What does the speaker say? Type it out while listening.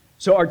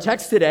So our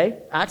text today,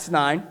 Acts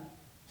 9,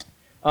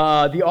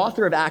 the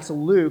author of Acts,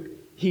 Luke,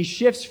 he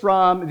shifts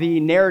from the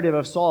narrative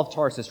of Saul of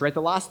Tarsus, right?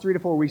 The last 3 to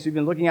 4 weeks, we've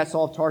been looking at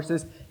Saul of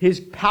Tarsus, his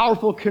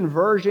powerful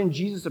conversion.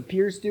 Jesus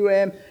appears to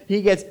him.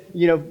 He gets,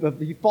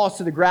 he falls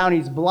to the ground.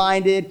 He's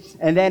blinded.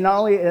 And then not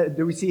only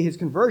do we see his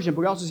conversion,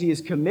 but we also see his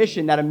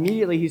commission that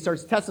immediately he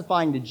starts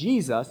testifying to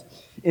Jesus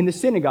in the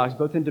synagogues,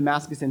 both in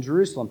Damascus and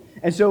Jerusalem.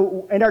 And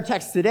so in our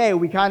text today,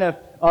 we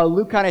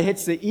Luke kind of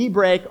hits the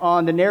e-brake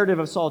on the narrative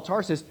of Saul of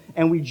Tarsus,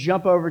 and we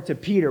jump over to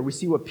Peter. We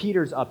see what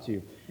Peter's up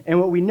to. And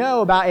what we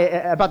know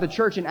about the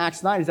church in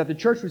Acts 9 is that the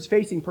church was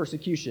facing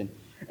persecution.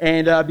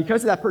 And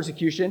because of that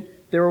persecution,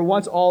 they were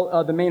once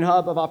the main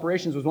hub of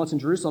operations was once in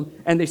Jerusalem,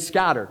 and they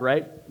scattered,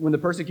 right? When the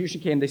persecution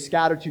came, they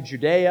scattered to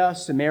Judea,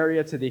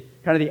 Samaria, to the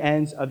kind of the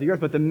ends of the earth.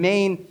 But the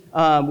main,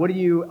 what do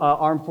you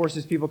armed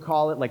forces people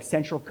call it? Like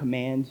Central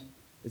Command?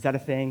 Is that a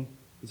thing?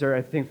 Is there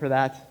a thing for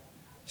that?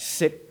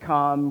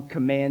 Sitcom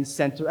Command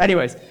Center.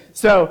 Anyways,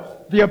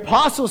 so the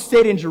apostles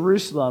stayed in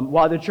Jerusalem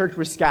while the church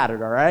was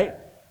scattered, all right?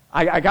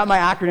 I got my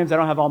acronyms. I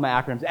don't have all my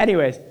acronyms.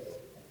 Anyways,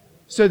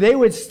 so they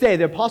would stay.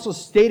 The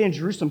apostles stayed in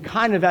Jerusalem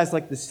kind of as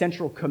like the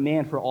central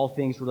command for all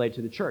things related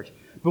to the church.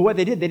 But what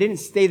they did, they didn't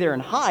stay there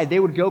and hide. They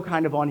would go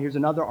kind of on, here's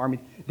another army,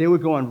 they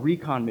would go on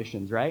recon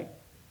missions, right?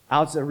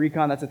 Outside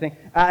recon, that's a thing.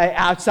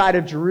 Outside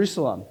of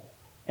Jerusalem.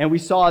 And we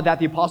saw that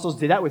the apostles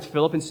did that with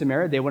Philip in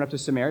Samaria. They went up to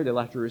Samaria. They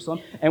left Jerusalem.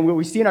 And what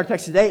we see in our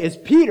text today is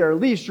Peter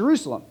leaves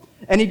Jerusalem.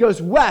 And he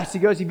goes west. He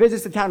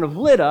visits the town of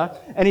Lydda,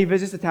 and he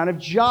visits the town of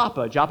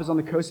Joppa. Joppa is on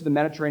the coast of the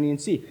Mediterranean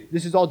Sea.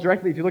 This is all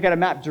directly, if you look at a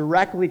map,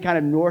 directly kind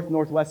of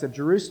northwest of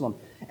Jerusalem.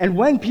 And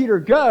when Peter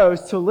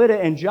goes to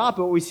Lydda and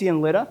Joppa, what we see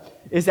in Lydda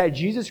is that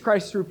Jesus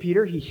Christ, through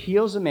Peter, he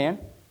heals a man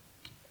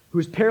who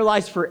was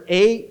paralyzed for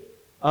 8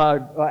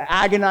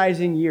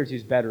 agonizing years. He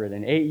was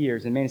bedridden, 8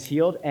 years. And the man is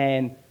healed,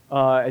 and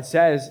it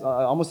says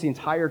almost the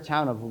entire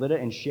town of Lydda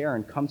and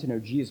Sharon come to know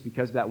Jesus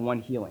because of that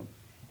one healing.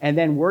 And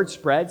then word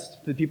spreads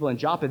to the people in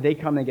Joppa. They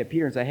come and get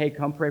Peter and say, hey,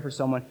 come pray for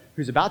someone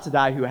who's about to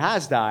die, who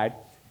has died.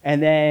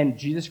 And then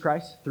Jesus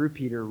Christ, through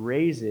Peter,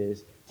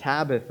 raises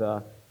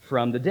Tabitha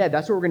from the dead.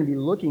 That's what we're going to be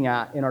looking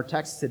at in our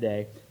text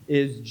today,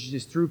 is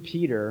just through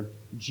Peter,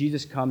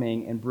 Jesus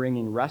coming and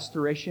bringing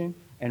restoration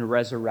and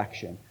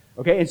resurrection.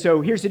 Okay, and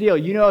so here's the deal.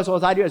 You know as well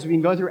as I do, as we've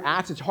been going through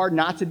Acts, it's hard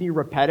not to be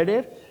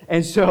repetitive.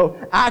 And so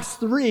Acts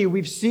 3,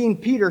 we've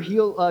seen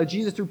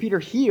Jesus through Peter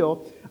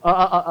heal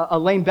a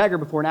lame beggar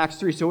before in Acts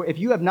 3. So if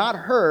you have not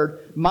heard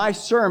my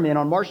sermon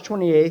on March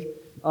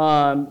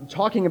 28th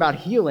talking about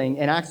healing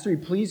in Acts 3,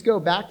 please go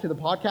back to the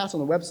podcast on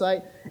the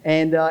website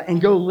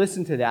and go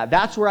listen to that.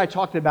 That's where I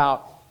talked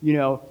about,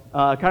 kind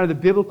of the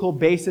biblical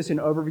basis and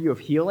overview of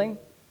healing.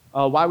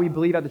 Why we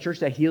believe at the church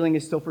that healing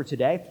is still for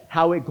today,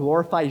 how it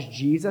glorifies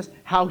Jesus,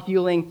 how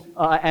healing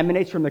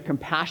emanates from the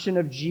compassion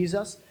of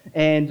Jesus,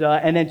 and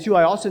then too,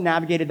 I also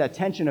navigated that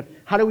tension of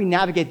how do we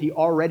navigate the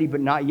already but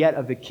not yet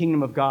of the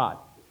kingdom of God.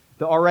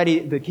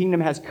 The kingdom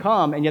has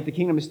come, and yet the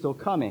kingdom is still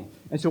coming.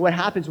 And so what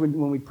happens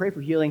when we pray for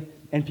healing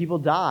and people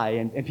die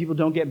and people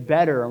don't get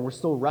better and we're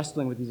still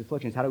wrestling with these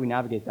afflictions? How do we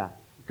navigate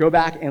that? Go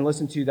back and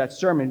listen to that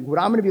sermon. What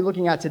I'm going to be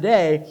looking at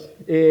today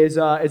is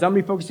I'm going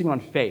to be focusing on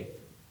faith.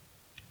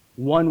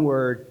 One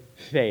word,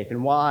 faith.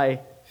 And why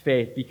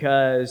faith?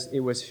 Because it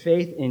was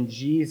faith in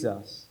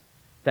Jesus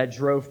that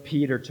drove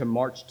Peter to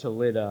march to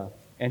Lydda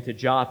and to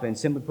Joppa. And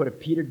simply put, if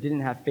Peter didn't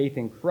have faith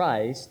in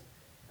Christ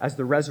as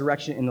the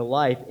resurrection in the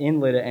life in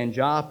Lydda and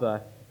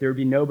Joppa, there would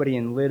be nobody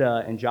in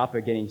Lydda and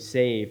Joppa getting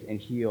saved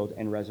and healed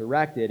and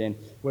resurrected. And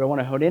what I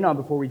want to hone in on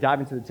before we dive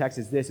into the text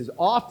is this, is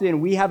often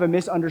we have a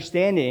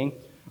misunderstanding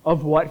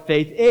of what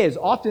faith is.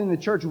 Often in the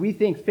church, we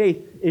think faith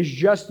is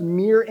just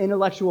mere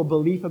intellectual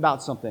belief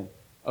about something.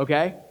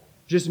 Okay?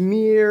 Just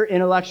mere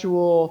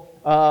intellectual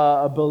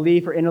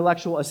belief or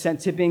intellectual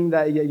assent,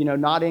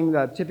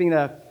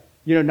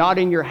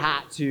 nodding your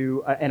hat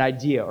to an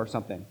idea or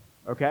something.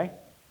 Okay?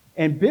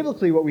 And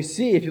biblically, what we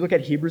see, if you look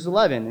at Hebrews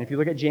 11, and if you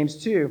look at James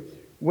 2,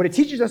 what it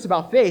teaches us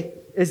about faith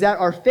is that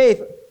our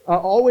faith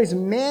always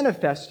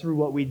manifests through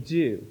what we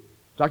do.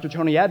 Dr.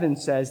 Tony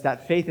Evans says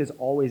that faith is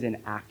always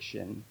in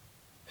action.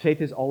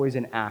 Faith is always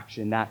in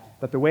action.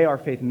 But the way our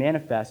faith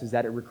manifests is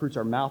that it recruits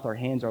our mouth, our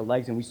hands, our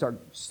legs, and we start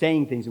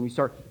saying things and we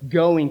start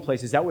going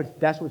places.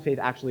 That's what faith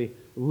actually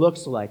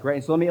looks like, right?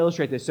 And so let me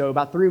illustrate this. So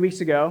about 3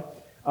 weeks ago,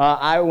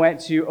 I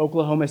went to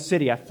Oklahoma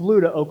City. I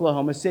flew to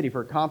Oklahoma City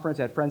for a conference.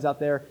 I had friends out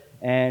there,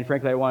 and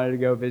frankly, I wanted to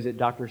go visit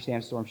Dr.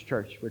 Sandstorm's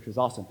church, which was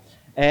awesome.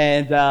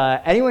 And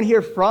anyone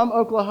here from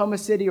Oklahoma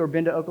City or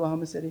been to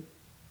Oklahoma City?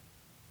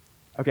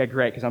 Okay,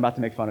 great, because I'm about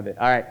to make fun of it.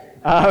 All right.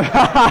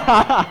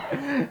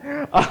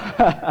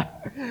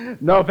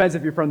 No offense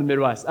if you're from the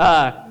Midwest.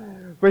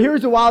 But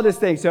here's the wildest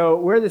thing. So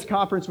where this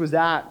conference was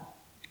at,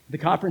 the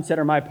conference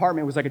center, my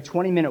apartment, was like a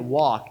 20-minute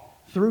walk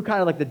through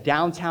kind of like the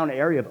downtown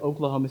area of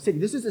Oklahoma City.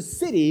 This is a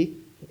city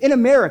in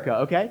America,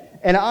 okay?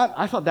 And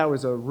I thought that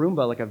was a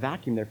Roomba, like a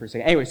vacuum there for a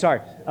second. Anyway,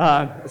 sorry.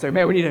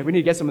 Man, we need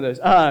to get some of those.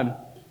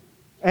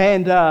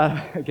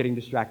 Getting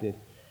distracted.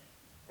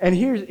 And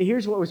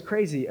here's what was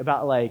crazy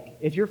about, like,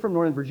 if you're from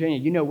Northern Virginia,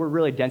 you know we're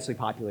really densely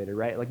populated,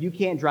 right? Like, you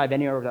can't drive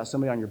anywhere without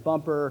somebody on your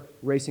bumper,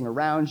 racing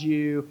around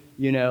you,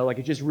 you know, like,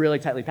 it's just really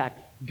tightly packed.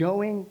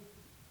 Going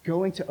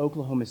to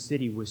Oklahoma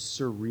City was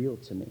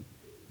surreal to me.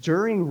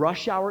 During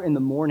rush hour in the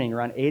morning,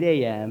 around 8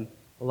 a.m.,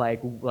 like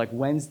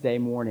Wednesday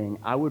morning,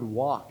 I would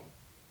walk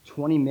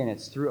 20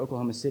 minutes through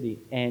Oklahoma City,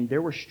 and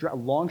there were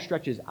long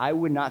stretches I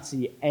would not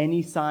see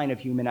any sign of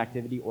human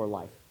activity or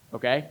life,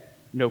 okay?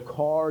 No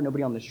car,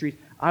 nobody on the streets.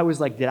 I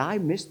was like, did I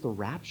miss the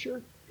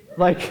rapture?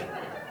 Like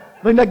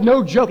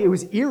no joke. It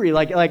was eerie.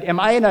 Like, am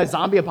I in a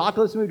zombie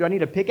apocalypse movie? Do I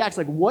need a pickaxe?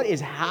 Like, what is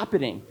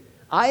happening?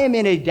 I am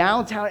in a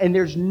downtown, and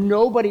there's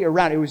nobody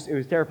around. It was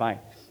terrifying.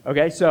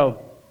 Okay,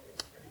 so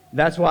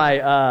that's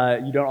why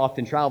you don't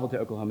often travel to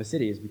Oklahoma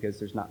City, is because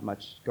there's not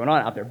much going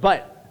on out there.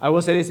 But I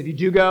will say this: if you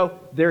do go,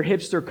 their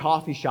hipster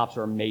coffee shops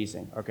are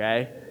amazing.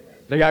 Okay,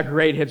 they got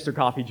great hipster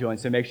coffee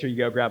joints, so make sure you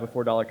go grab a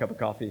 $4 cup of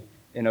coffee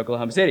in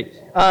Oklahoma City.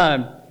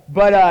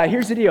 But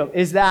here's the deal,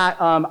 is that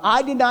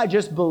I did not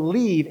just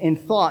believe and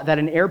thought that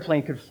an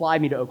airplane could fly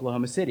me to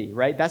Oklahoma City,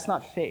 right? That's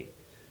not faith.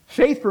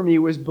 Faith for me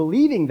was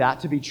believing that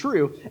to be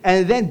true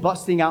and then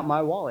busting out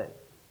my wallet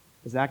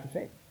as an act of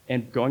faith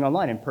and going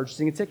online and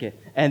purchasing a ticket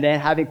and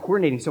then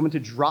coordinating someone to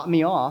drop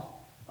me off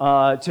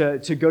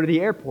to go to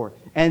the airport,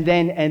 and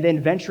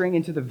then venturing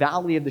into the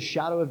valley of the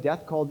shadow of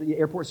death called the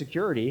airport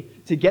security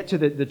to get to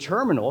the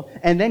terminal,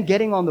 and then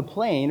getting on the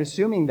plane,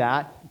 assuming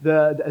that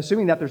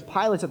there's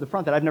pilots at the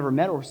front that I've never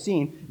met or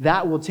seen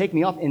that will take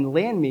me off and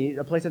land me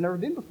a place I've never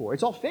been before.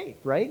 It's all faith,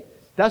 right?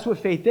 That's what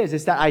faith is.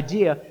 It's that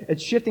idea.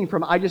 It's shifting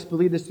from I just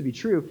believe this to be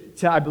true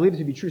to I believe it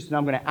to be true, so now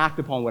I'm going to act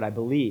upon what I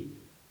believe.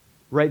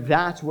 Right?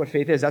 That's what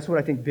faith is. That's what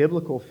I think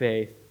biblical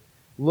faith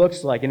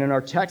looks like. And in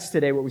our text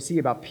today, what we see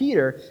about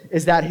Peter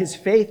is that his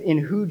faith in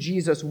who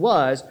Jesus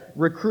was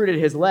recruited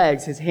his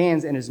legs, his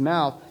hands, and his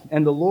mouth.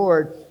 And the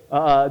Lord,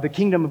 the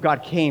kingdom of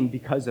God came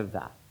because of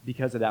that.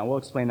 Because of that. And we'll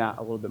explain that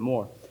a little bit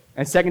more.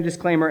 And second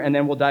disclaimer, and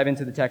then we'll dive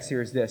into the text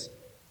here, is this.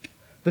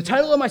 The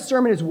title of my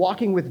sermon is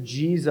Walking with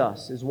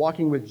Jesus.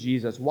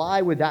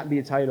 Why would that be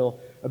a title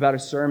about a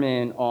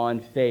sermon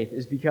on faith?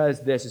 Is because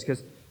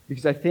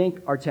I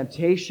think our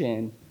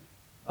temptation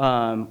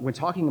when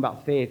talking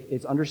about faith,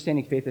 it's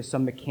understanding faith as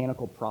some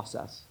mechanical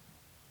process,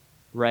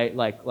 right?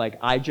 Like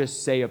I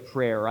just say a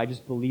prayer, or I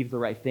just believe the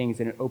right things,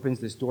 and it opens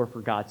this door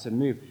for God to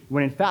move.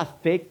 When in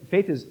fact,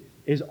 faith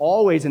is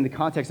always in the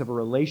context of a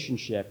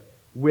relationship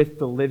with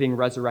the living,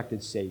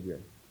 resurrected Savior.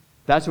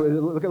 That's what.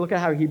 Look at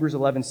how Hebrews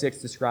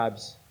 11:6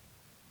 describes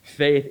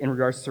faith in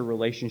regards to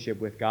relationship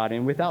with God.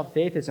 And without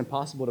faith, it's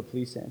impossible to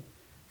please Him.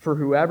 For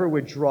whoever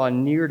would draw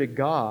near to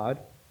God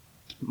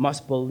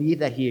must believe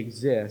that He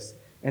exists,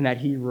 and that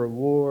He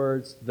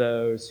rewards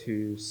those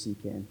who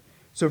seek Him.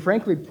 So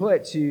frankly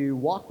put, to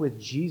walk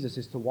with Jesus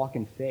is to walk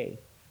in faith,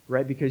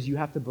 right? Because you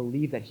have to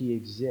believe that He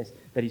exists,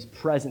 that He's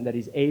present, that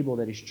He's able,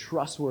 that He's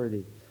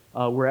trustworthy.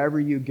 Wherever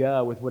you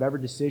go, with whatever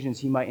decisions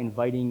He might be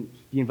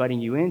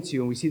inviting you into,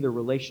 and we see the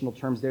relational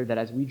terms there, that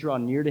as we draw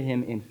near to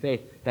Him in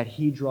faith, that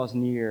He draws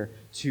near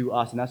to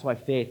us. And that's why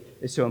faith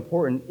is so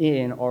important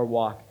in our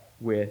walk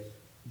with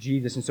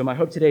Jesus. And so my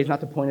hope today is not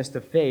to point us to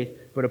faith,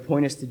 but to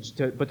point us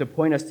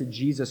to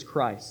Jesus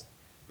Christ.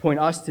 Point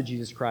us to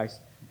Jesus Christ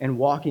and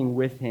walking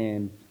with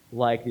Him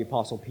like the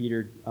Apostle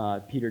Peter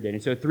did.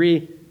 And so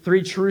three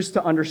truths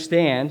to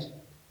understand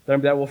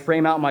that will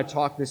frame out my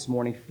talk this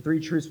morning. Three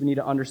truths we need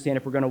to understand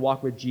if we're going to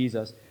walk with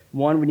Jesus.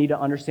 One, we need to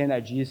understand that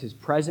Jesus is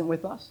present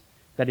with us,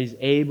 that He's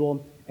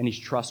able, and He's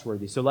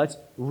trustworthy. So let's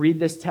read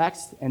this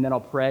text, and then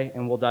I'll pray,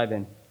 and we'll dive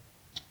in.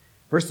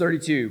 Verse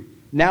 32.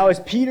 Now as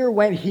Peter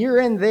went here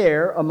and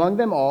there among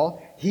them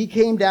all, he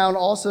came down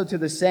also to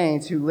the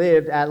saints who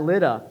lived at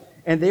Lydda.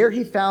 And there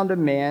he found a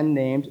man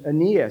named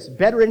Aeneas,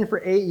 bedridden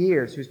for 8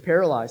 years, who was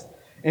paralyzed.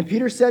 And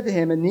Peter said to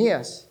him,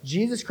 Aeneas,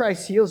 Jesus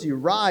Christ heals you.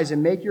 Rise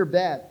and make your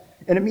bed.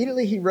 And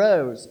immediately he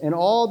rose, and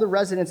all the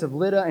residents of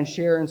Lydda and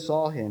Sharon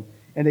saw him,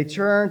 and they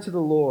turned to the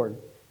Lord.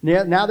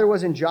 Now there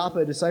was in Joppa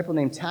a disciple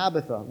named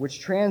Tabitha, which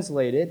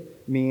translated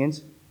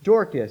means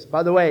Dorcas.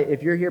 By the way,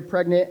 if you're here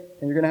pregnant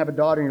and you're going to have a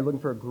daughter and you're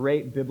looking for a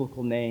great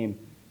biblical name,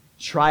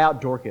 try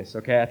out Dorcas,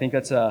 okay? I think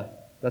that's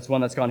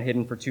one that's gone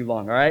hidden for too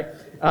long, all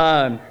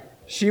right?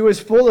 She was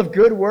full of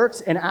good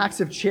works and acts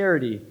of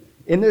charity.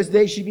 In those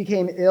days she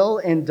became ill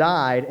and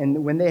died,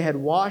 and when they had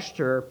washed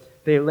her,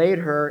 they laid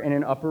her in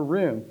an upper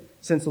room.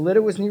 Since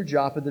Lydda was near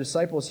Joppa, the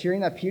disciples, hearing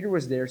that Peter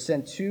was there,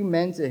 sent 2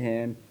 men to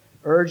him,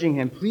 urging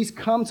him, please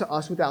come to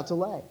us without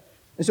delay.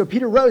 And so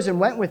Peter rose and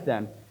went with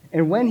them.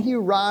 And when he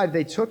arrived,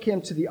 they took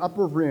him to the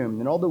upper room,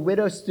 and all the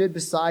widows stood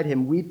beside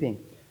him,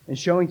 weeping, and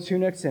showing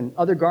tunics and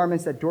other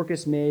garments that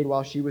Dorcas made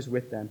while she was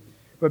with them.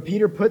 But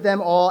Peter put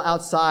them all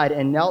outside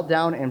and knelt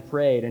down and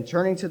prayed. And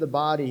turning to the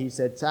body, he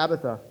said,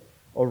 Tabitha,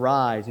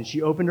 arise. And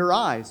she opened her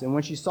eyes. And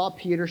when she saw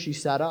Peter, she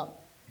sat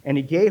up. And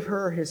he gave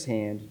her his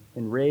hand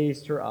and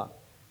raised her up.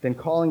 Then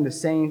calling the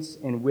saints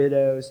and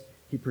widows,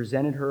 he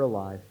presented her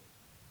alive.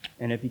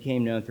 And it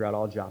became known throughout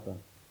all Joppa.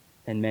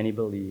 And many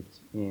believed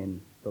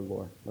in the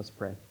Lord. Let's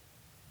pray.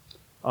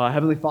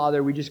 Heavenly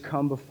Father, we just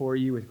come before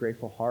you with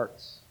grateful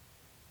hearts.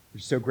 We're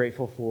so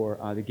grateful for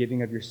the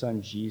giving of your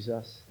son,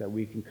 Jesus, that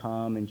we can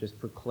come and just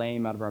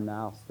proclaim out of our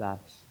mouths that,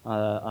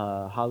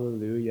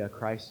 hallelujah,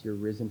 Christ, you're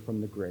risen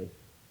from the grave.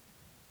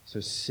 So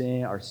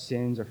our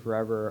sins are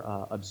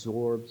forever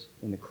absorbed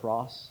in the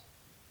cross.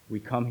 We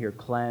come here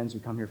cleansed.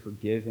 We come here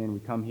forgiven. We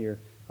come here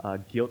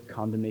guilt,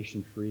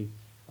 condemnation free.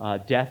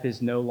 Death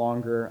is no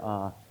longer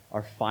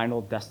our final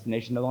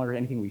destination, no longer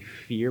anything we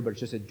fear, but it's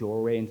just a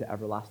doorway into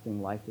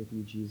everlasting life with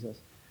you, Jesus.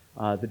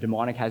 The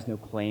demonic has no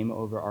claim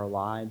over our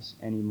lives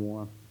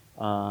anymore,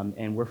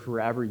 and we're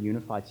forever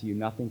unified to you.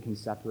 Nothing can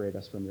separate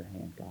us from your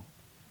hand, God.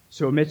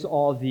 So amidst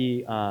all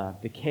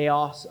the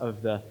chaos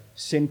of the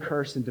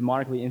sin-cursed and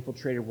demonically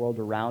infiltrated world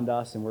around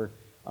us, and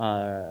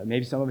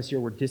maybe some of us here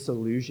were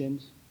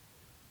disillusioned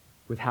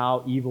with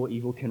how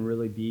evil can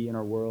really be in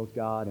our world,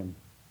 God, and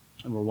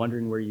we're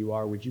wondering where you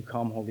are. Would you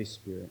come, Holy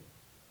Spirit,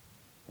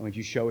 and would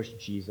you show us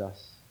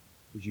Jesus?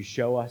 Would you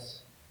show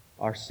us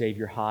our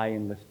Savior high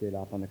and lifted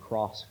up on the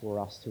cross for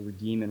us to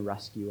redeem and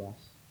rescue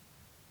us?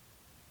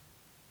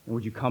 And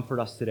would you comfort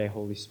us today,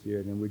 Holy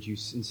Spirit, and would you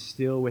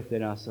instill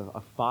within us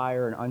a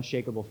fire, an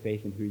unshakable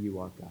faith in who you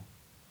are, God,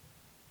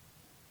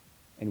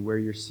 and where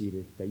you're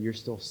seated, that you're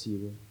still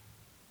seated.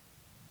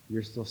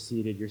 You're still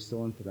seated. You're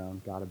still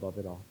enthroned, God, above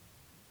it all.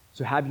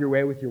 So have your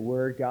way with your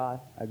word, God.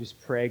 I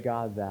just pray,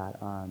 God, that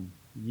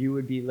you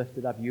would be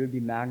lifted up, you would be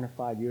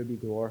magnified, you would be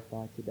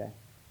glorified today,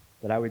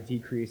 that I would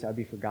decrease, I would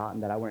be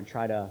forgotten, that I wouldn't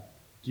try to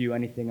do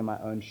anything in my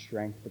own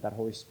strength, but that,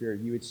 Holy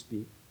Spirit, you would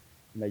speak,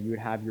 and that you would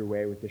have your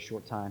way with this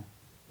short time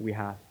we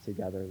have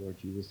together, Lord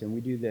Jesus. And we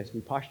do this.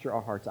 We posture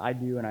our hearts. I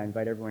do, and I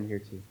invite everyone here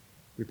to.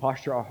 We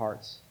posture our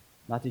hearts,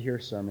 not to hear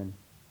a sermon,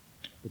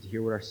 but to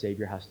hear what our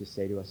Savior has to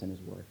say to us in his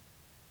word.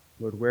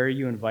 Lord, where are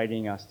you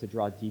inviting us to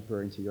draw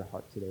deeper into your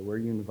heart today? Where are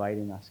you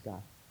inviting us,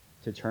 God,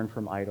 to turn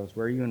from idols?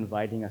 Where are you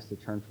inviting us to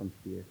turn from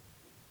fear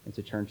and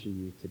to turn to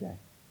you today?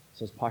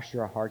 So let's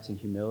posture our hearts in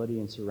humility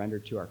and surrender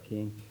to our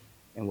King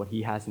and what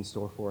he has in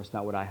store for us,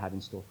 not what I have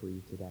in store for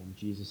you today. In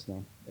Jesus'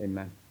 name,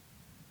 amen.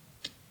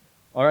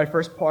 All right,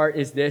 first part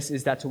is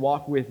that to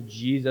walk with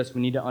Jesus,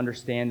 we need to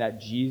understand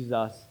that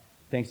Jesus,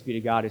 thanks be to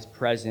God, is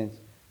present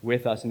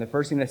with us. And the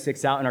first thing that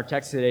sticks out in our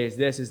text today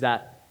is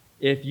that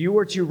if you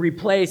were to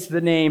replace the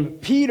name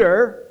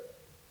Peter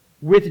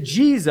with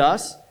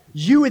Jesus,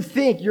 you would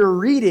think you're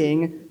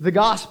reading the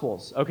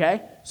Gospels,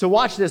 okay? So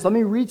watch this. Let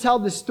me retell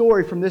the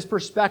story from this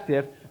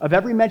perspective of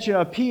every mention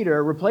of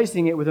Peter,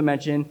 replacing it with a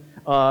mention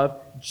of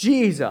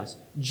Jesus.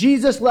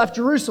 Jesus left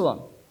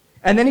Jerusalem,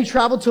 and then he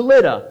traveled to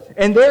Lydda.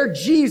 And there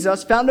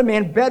Jesus found a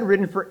man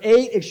bedridden for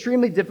 8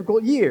 extremely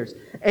difficult years.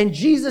 And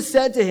Jesus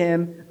said to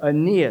him,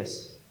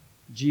 Aeneas,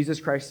 Jesus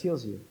Christ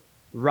heals you.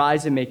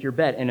 Rise and make your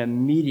bed. And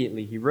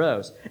immediately he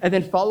rose. And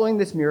then following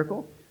this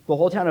miracle, the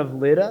whole town of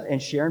Lydda and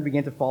Sharon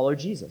began to follow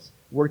Jesus.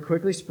 Word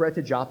quickly spread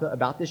to Joppa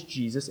about this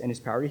Jesus and his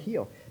power to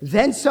heal.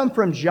 Then some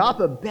from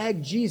Joppa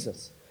begged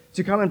Jesus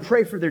to come and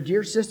pray for their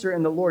dear sister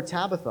in the Lord,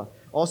 Tabitha,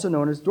 also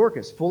known as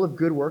Dorcas, full of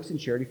good works and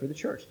charity for the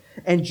church.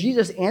 And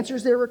Jesus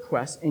answers their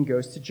request and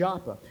goes to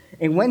Joppa.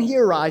 And when he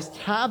arrives,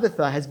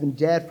 Tabitha has been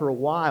dead for a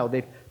while.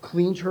 They've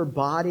cleaned her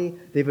body.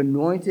 They've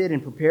anointed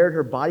and prepared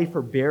her body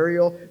for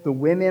burial. The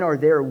women are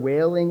there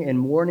wailing and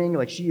mourning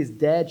like she is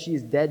dead,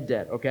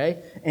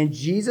 okay? And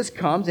Jesus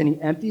comes and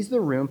he empties the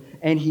room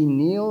and he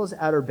kneels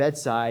at her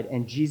bedside,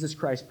 and Jesus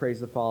Christ prays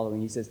the following.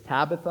 He says,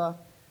 Tabitha,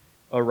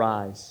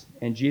 arise.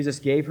 And Jesus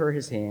gave her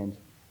his hand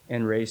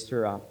and raised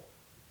her up.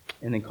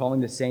 And then calling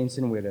the saints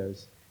and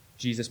widows,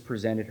 Jesus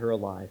presented her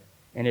alive.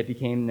 And it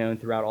became known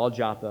throughout all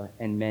Joppa,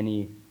 and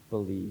many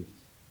believed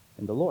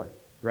in the Lord,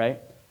 right?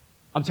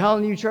 I'm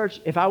telling you,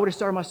 church, if I would have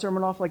started my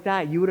sermon off like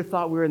that, you would have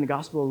thought we were in the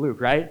Gospel of Luke,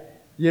 right?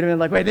 You'd have been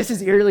like, wait, this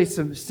is eerily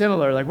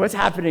similar. Like, what's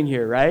happening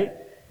here, right?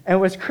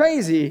 And what's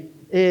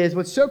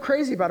so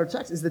crazy about our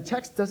text is the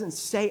text doesn't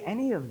say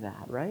any of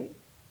that, right?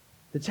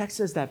 The text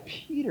says that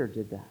Peter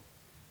did that.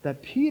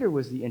 That Peter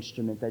was the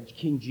instrument that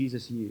King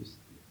Jesus used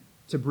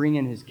to bring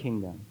in his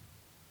kingdom.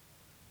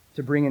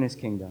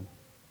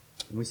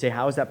 And we say,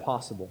 how is that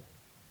possible?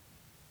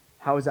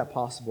 How is that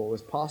possible? It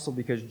was possible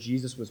because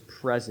Jesus was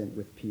present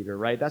with Peter,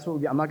 right? That's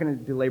what I'm not going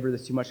to belabor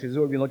this too much because this is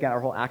what we've been looking at our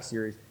whole Acts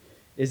series,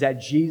 is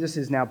that Jesus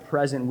is now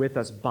present with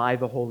us by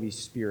the Holy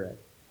Spirit.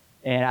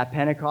 And at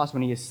Pentecost,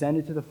 when he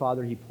ascended to the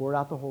Father, he poured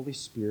out the Holy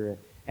Spirit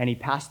and he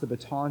passed the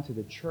baton to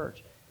the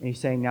church. And he's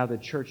saying, now the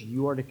church,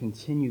 you are to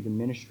continue the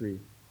ministry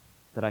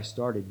that I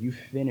started. You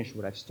finish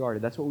what I've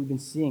started. That's what we've been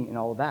seeing in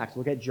all of Acts.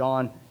 Look at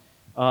John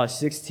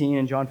 16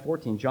 and John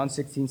 14. John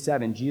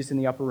 16:7, Jesus in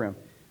the upper room.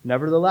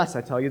 Nevertheless,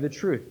 I tell you the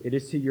truth. It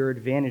is to your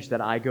advantage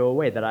that I go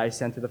away, that I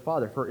ascend to the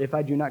Father. For if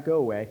I do not go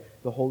away,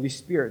 the Holy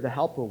Spirit, the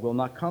Helper, will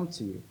not come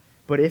to you.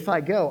 But if I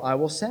go, I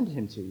will send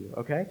him to you.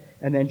 Okay?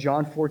 And then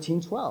John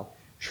 14:12.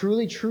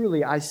 Truly,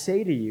 truly, I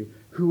say to you,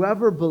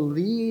 whoever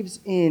believes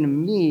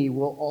in me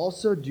will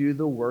also do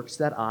the works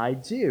that I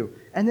do.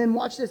 And then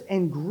watch this.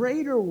 And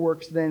greater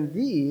works than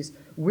these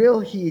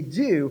will he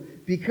do,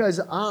 because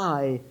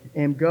I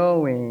am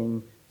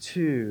going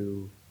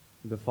to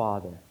the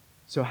Father.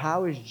 So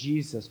how is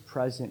Jesus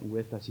present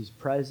with us? He's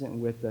present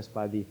with us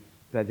by the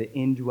the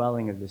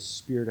indwelling of the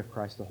Spirit of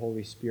Christ, the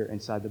Holy Spirit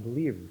inside the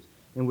believers.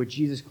 And what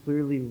Jesus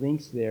clearly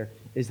links there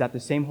is that the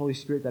same Holy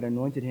Spirit that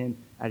anointed him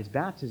at his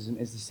baptism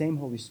is the same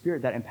Holy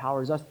Spirit that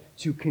empowers us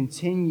to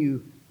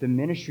continue the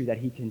ministry that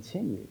he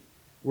continued.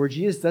 Where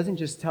Jesus doesn't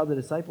just tell the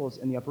disciples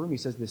in the upper room, he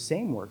says the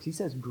same works. He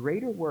says,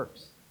 greater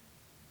works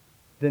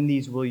than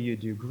these will you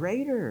do.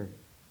 Greater.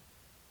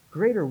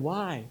 Greater.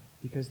 Why?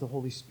 Because the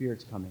Holy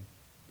Spirit's coming.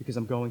 Because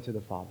I'm going to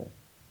the Father.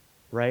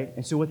 Right?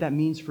 And so what that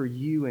means for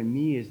you and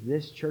me is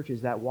this, church,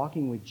 is that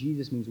walking with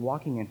Jesus means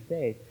walking in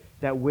faith,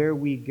 that where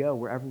we go,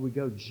 wherever we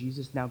go,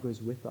 Jesus now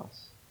goes with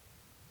us.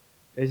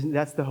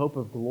 That's the hope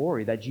of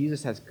glory, that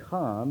Jesus has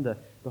come, the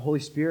Holy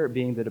Spirit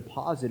being the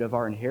deposit of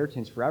our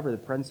inheritance forever, the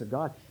presence of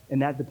God,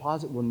 and that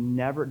deposit will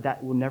never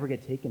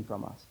get taken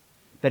from us.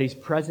 That he's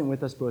present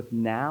with us both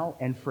now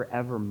and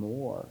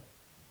forevermore.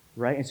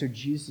 Right? And so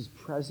Jesus is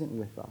present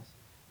with us,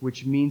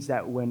 which means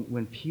that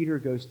when Peter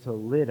goes to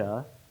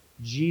Lydda,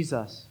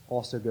 Jesus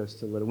also goes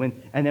to Lydda.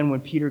 And then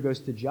when Peter goes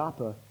to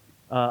Joppa,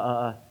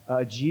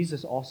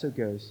 Jesus also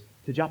goes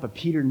to Joppa.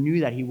 Peter knew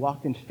that he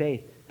walked in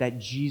faith, that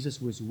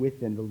Jesus was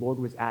with him. The Lord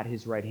was at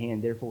his right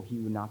hand. Therefore, he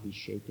would not be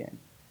shaken.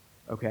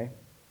 Okay?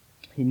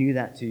 He knew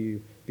that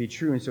to be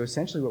true. And so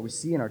essentially what we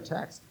see in our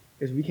text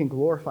is we can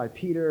glorify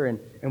Peter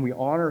and we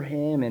honor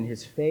him and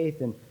his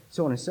faith and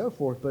so on and so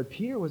forth. But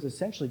Peter was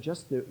essentially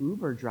just the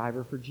Uber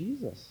driver for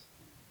Jesus.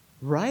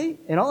 Right?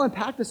 And I'll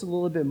unpack this a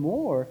little bit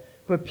more.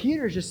 But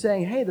Peter's just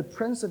saying, hey, the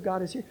presence of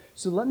God is here.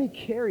 So let me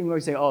carry. You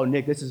say, oh,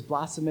 Nick, this is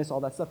blasphemous, all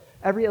that stuff.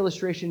 Every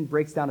illustration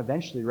breaks down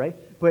eventually, right?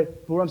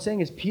 But what I'm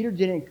saying is Peter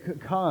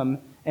didn't come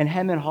and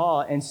hem and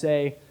haw and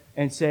say,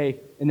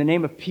 in the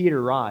name of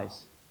Peter,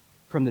 rise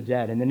from the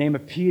dead. In the name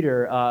of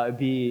Peter,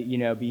 be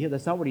healed.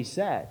 That's not what he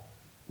said.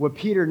 What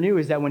Peter knew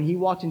is that when he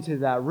walked into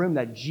that room,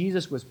 that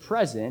Jesus was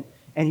present,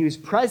 and he was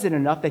present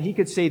enough that he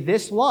could say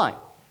this line.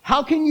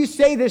 How can you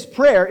say this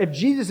prayer if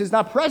Jesus is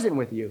not present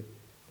with you?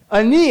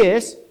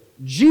 Aeneas,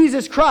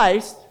 Jesus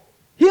Christ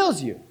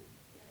heals you.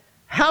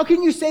 How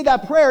can you say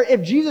that prayer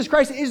if Jesus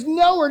Christ is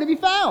nowhere to be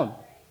found?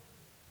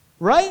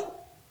 Right?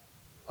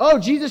 Oh,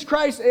 Jesus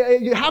Christ,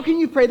 how can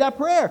you pray that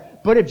prayer?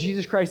 But if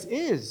Jesus Christ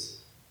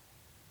is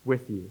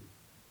with you,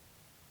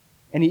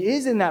 and he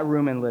is in that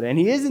room in Lydda, and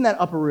he is in that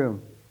upper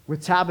room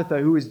with Tabitha,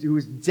 who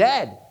is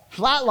dead,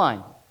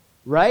 flatlined,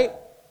 right?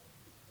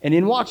 And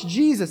in walks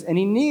Jesus, and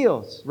he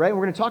kneels, right?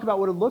 We're going to talk about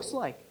what it looks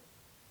like,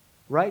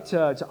 right?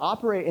 To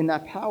operate in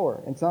that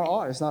power. It's not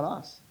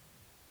us.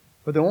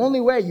 But the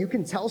only way you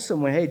can tell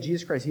someone, hey,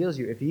 Jesus Christ heals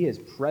you, if he is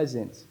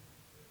present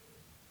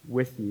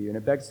with you. And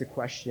it begs the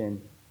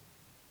question,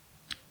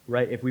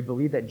 right? If we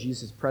believe that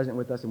Jesus is present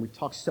with us, and we've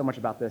talked so much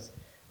about this,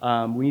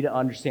 we need to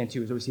understand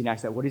too, as we see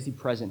next, that what is he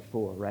present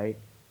for, right?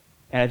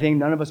 And I think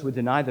none of us would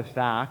deny the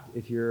fact,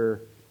 if you're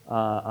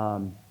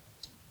a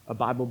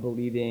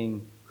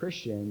Bible-believing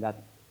Christian,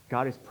 that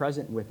God is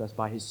present with us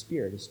by his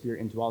Spirit. His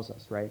Spirit indwells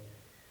us, right?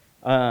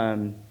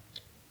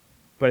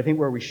 But I think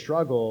where we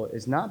struggle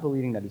is not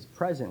believing that he's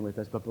present with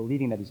us, but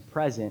believing that he's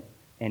present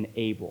and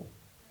able.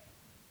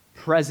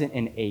 Present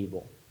and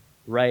able,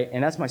 right?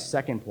 And that's my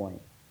second point,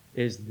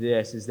 is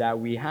that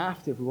we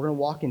have to, if we're going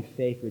to walk in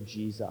faith with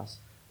Jesus,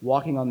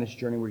 walking on this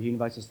journey where he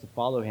invites us to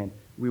follow him,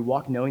 we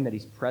walk knowing that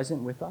he's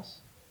present with us,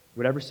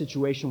 whatever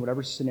situation,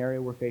 whatever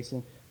scenario we're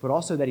facing, but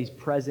also that he's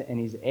present and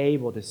he's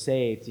able to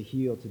save, to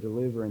heal, to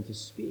deliver, and to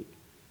speak.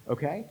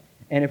 Okay?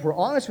 And if we're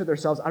honest with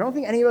ourselves, I don't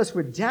think any of us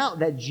would doubt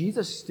that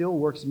Jesus still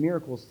works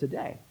miracles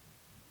today.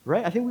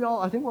 Right? I think we're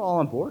all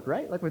on board,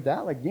 right? Like with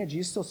that, like, yeah,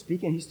 Jesus is still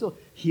speaking, he's still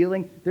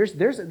healing.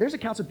 There's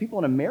accounts of people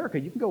in America.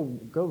 You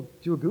can go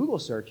do a Google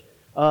search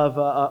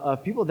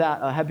of people that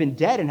have been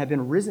dead and have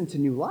been risen to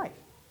new life.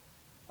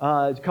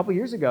 A couple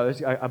years ago,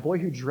 there's a boy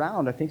who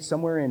drowned, I think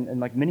somewhere in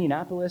like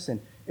Minneapolis,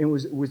 and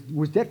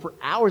was dead for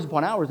hours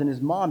upon hours, and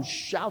his mom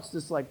shouts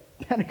this like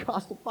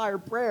Pentecostal fire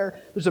prayer.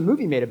 There's a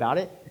movie made about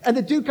it, and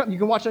the dude you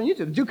can watch it on YouTube.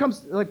 The dude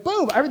comes, like,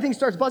 boom, everything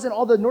starts buzzing.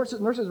 All the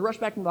nurses rush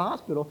back into the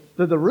hospital,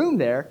 the room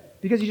there,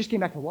 because he just came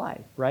back to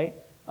life, right?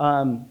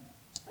 And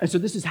so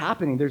this is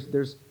happening. There's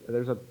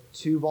a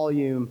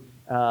 2-volume,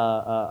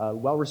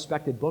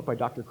 well-respected book by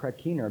Dr. Craig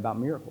Keener about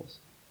miracles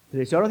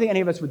today. So I don't think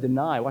any of us would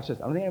deny, watch this,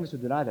 I don't think any of us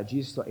would deny that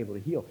Jesus is still able to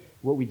heal.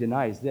 What we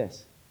deny is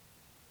this,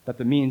 that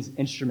the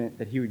instrument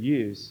that he would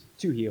use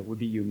to heal would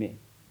be you and me.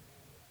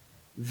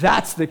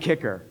 That's the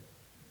kicker.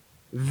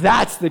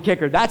 That's the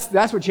kicker.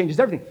 That's what changes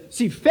everything.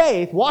 See,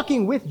 faith,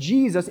 walking with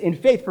Jesus in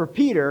faith for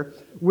Peter,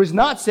 was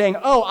not saying,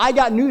 oh, I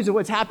got news of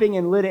what's happening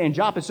in Lydda and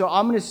Joppa, so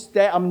I'm going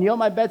to kneel at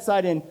my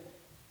bedside in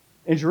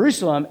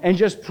Jerusalem and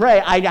just pray.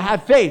 I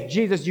have faith.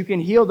 Jesus, you can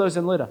heal those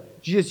in Lydda.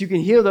 Jesus, you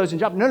can heal those in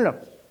Joppa. No.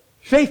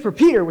 Faith for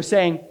Peter was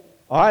saying,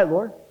 all right,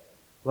 Lord,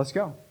 let's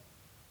go.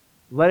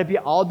 Let it be,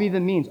 I'll be the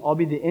means, I'll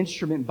be the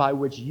instrument by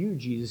which you,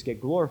 Jesus, get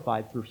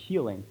glorified through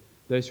healing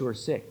those who are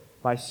sick,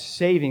 by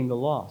saving the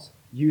lost.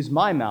 Use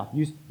my mouth,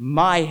 use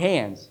my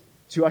hands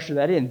to usher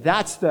that in.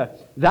 That's the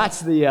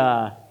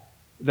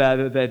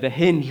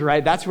hinge,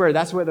 right? That's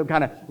what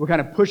kind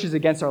of pushes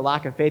against our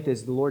lack of faith,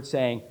 is the Lord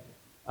saying,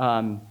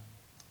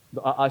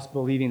 us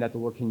believing that the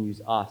Lord can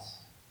use us,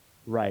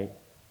 right,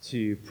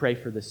 to pray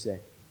for the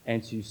sick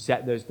and to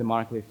set those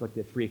demonically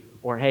afflicted free.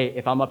 Or, hey,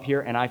 if I'm up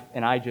here and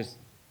I just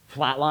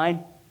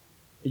flatline,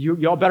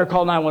 y'all better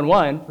call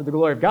 911 for the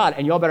glory of God,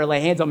 and y'all better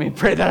lay hands on me and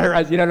pray that I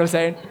rise. You know what I'm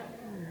saying?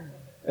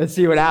 Let's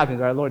see what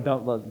happens. All right, Lord,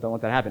 don't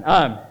let that happen.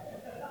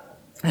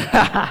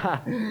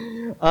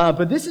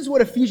 But this is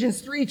what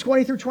Ephesians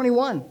 3:20 through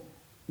 21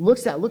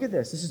 looks at. Look at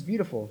this. This is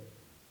beautiful.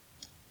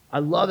 I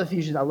love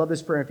Ephesians. I love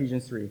this prayer in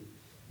Ephesians 3.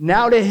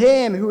 Now to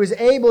him who is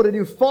able to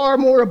do far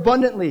more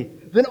abundantly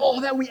than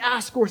all that we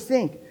ask or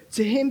think,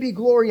 to him be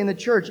glory in the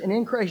church and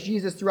in Christ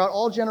Jesus throughout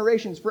all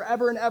generations,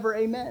 forever and ever.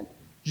 Amen.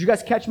 Did you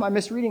guys catch my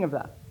misreading of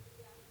that?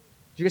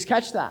 Did you guys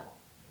catch that?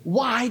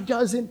 Why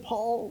doesn't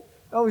Paul...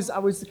 I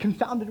was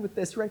confounded with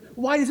this, right?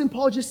 Why doesn't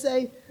Paul just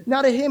say,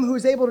 now to him who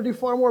is able to do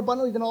far more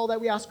abundantly than all that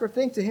we ask or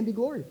think, to him be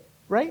glory,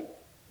 right?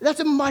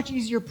 That's a much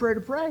easier prayer to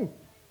pray.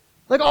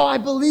 Like, oh, I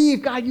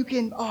believe, God, you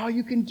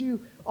can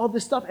do all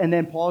this stuff. And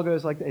then Paul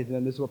goes like, and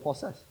then this is what Paul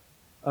says.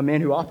 A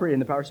man who operated in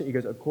the power state, he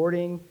goes,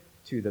 according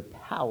to the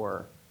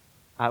power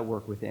at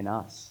work within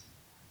us.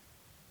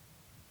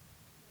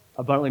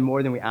 Abundantly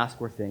more than we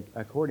ask or think,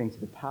 according to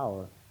the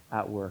power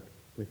at work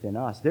within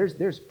us.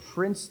 There's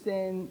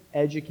Princeton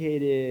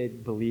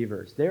educated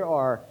believers. There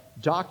are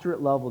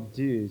doctorate level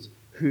dudes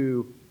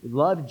who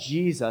love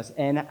Jesus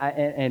and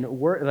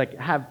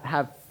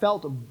have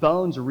felt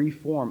bones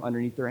reform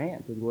underneath their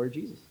hand through the glory of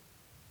Jesus.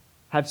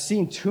 Have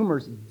seen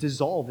tumors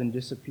dissolve and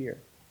disappear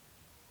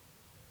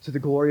to the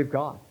glory of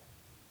God,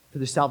 for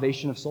the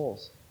salvation of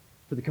souls,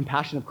 for the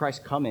compassion of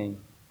Christ coming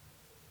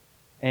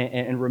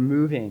and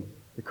removing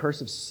the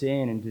curse of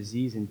sin and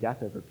disease and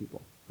death over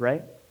people,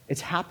 right?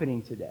 It's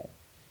happening today.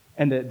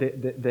 And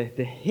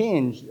the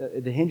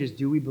hinge is,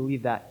 do we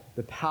believe that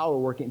the power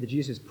working, that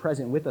Jesus is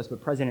present with us,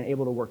 but present and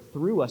able to work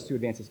through us to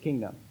advance his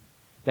kingdom?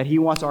 That he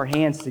wants our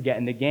hands to get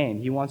in the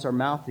game. He wants our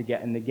mouth to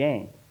get in the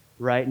game,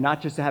 right?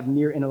 Not just to have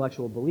mere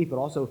intellectual belief, but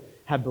also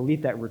have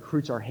belief that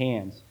recruits our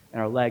hands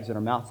and our legs and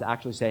our mouths to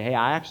actually say, hey,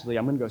 I'm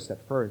going to go a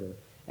step further,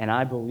 and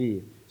I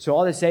believe. So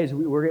all this says is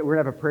we're going to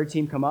have a prayer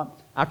team come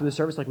up after the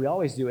service like we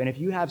always do, and if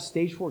you have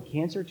stage 4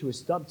 cancer to a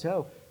stub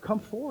toe, come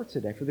forward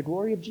today for the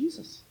glory of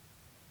Jesus.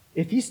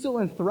 If he's still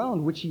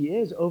enthroned, which he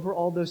is, over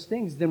all those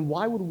things, then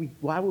why would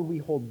we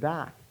hold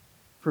back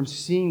from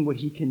seeing what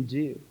he can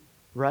do,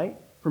 right?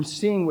 From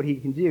seeing what he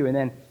can do. And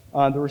then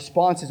the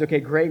response is, okay,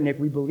 great, Nick,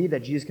 we believe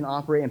that Jesus can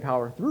operate in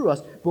power through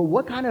us, but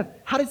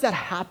how does that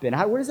happen?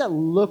 What does that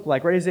look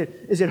like, right? Is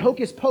it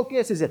hocus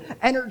pocus? Is it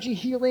energy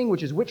healing,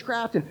 which is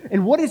witchcraft?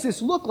 And what does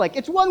this look like?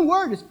 It's one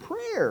word, it's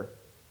prayer.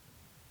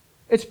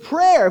 It's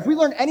prayer. If we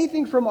learn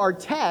anything from our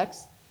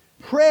text,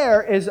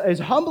 prayer is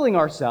humbling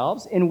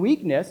ourselves in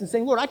weakness and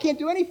saying, Lord, I can't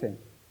do anything.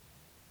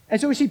 And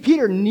so we see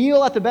Peter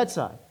kneel at the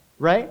bedside,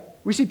 right?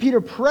 We see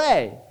Peter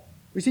pray.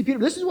 We see Peter,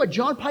 this is what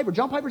John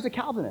Piper's a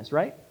Calvinist,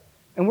 right?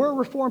 And we're a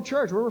Reformed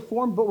church. We're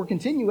Reformed, but we're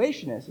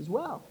continuationists as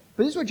well.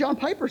 But this is what John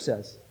Piper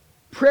says.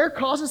 Prayer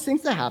causes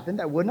things to happen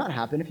that would not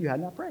happen if you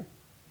had not prayed.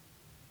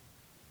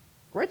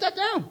 Write that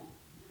down.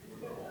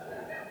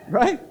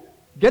 Right?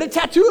 Get a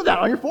tattoo of that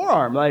on your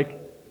forearm. Like,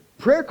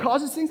 prayer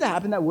causes things to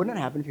happen that would not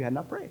happen if you had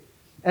not prayed.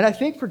 And I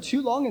think for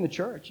too long in the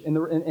church,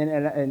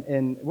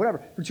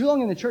 for too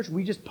long in the church,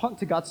 we just punt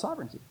to God's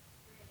sovereignty.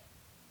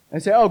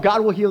 And say, oh,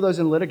 God will heal those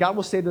in Lydda, God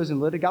will save those in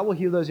Lydda, God will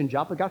heal those in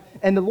Joppa. God.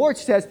 And the Lord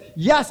says,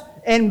 yes,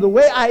 and the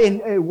way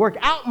I work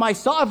out my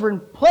sovereign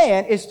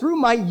plan is through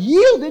my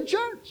yielded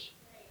church.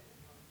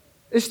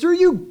 It's through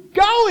you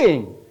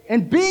going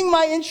and being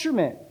my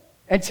instrument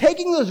and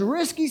taking those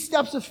risky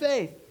steps of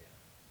faith.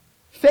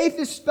 Faith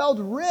is spelled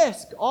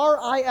risk,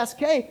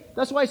 R-I-S-K.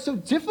 That's why it's so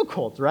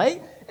difficult,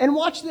 right? And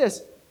watch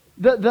this.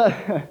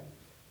 The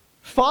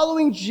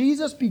following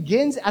Jesus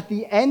begins at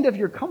the end of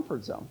your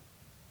comfort zone.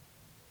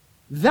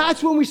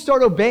 That's when we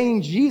start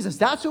obeying Jesus.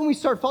 That's when we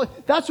start following.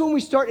 That's when we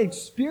start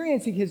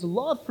experiencing his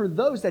love for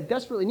those that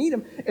desperately need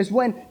him, is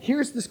when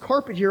here's this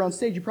carpet here on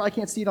stage. You probably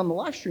can't see it on the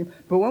live stream,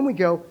 but when we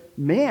go,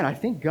 man, I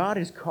think God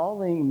is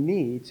calling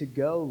me to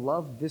go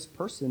love this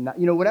person.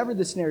 Whatever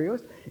the scenario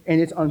is,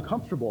 and it's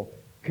uncomfortable.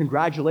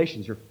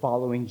 Congratulations, you're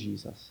following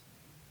Jesus.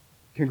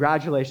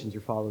 Congratulations,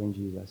 you're following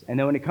Jesus. And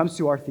then when it comes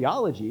to our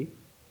theology,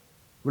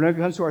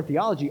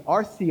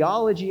 our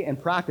theology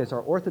and practice, our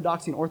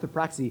orthodoxy and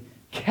orthopraxy,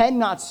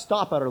 cannot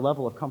stop at our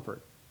level of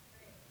comfort.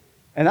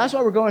 And that's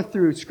why we're going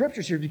through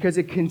scriptures here, because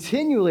it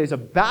continually is a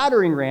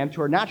battering ram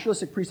to our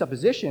naturalistic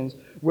presuppositions,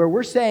 where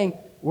we're saying,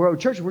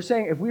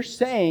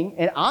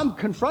 and I'm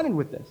confronted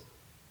with this,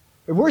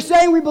 if we're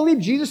saying we believe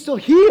Jesus still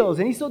heals,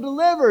 and he still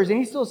delivers, and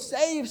he still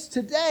saves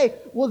today,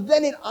 well,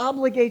 then it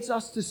obligates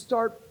us to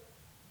start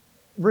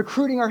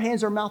recruiting our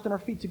hands, our mouth, and our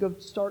feet to go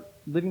start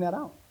living that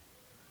out.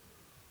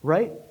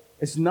 Right?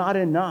 It's not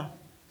enough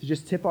to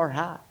just tip our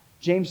hat.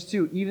 James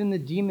 2, even the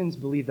demons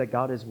believe that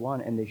God is one,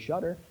 and they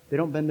shudder. They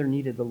don't bend their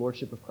knee to the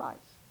lordship of Christ.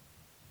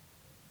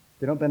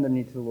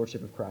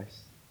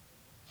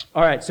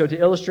 All right, so to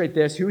illustrate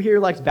this, who here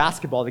likes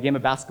basketball, the game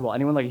of basketball?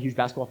 Anyone like a huge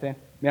basketball fan?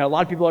 Man, a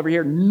lot of people over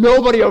here.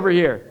 Nobody over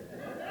here.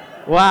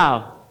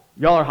 Wow.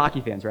 Y'all are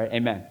hockey fans, right?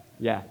 Amen.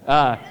 Yeah.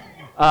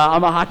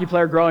 I'm a hockey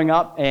player growing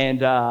up, and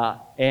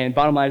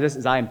bottom line is this,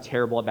 is I am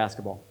terrible at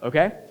basketball,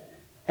 okay?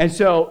 And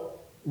so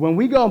when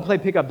we go and play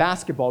pickup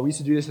basketball, we used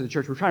to do this at the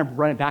church. We're trying to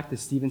run it back to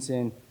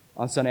Stevenson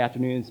on Sunday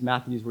afternoons.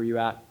 Matthews, where you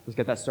at? Let's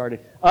get that started.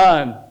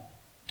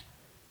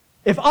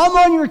 If I'm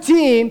on your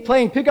team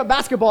playing pickup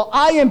basketball,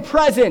 I am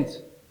present,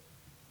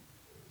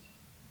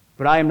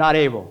 but I am not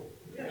able.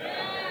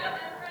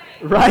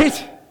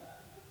 Right?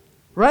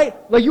 Right?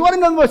 Like, you want to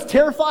know the most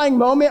terrifying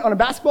moment on a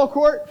basketball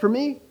court for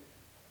me?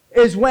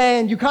 Is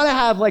when you kind of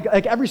have, like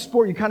every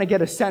sport, you kind of get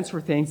a sense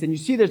for things, and you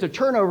see there's a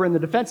turnover in the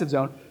defensive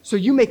zone, so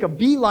you make a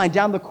beeline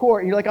down the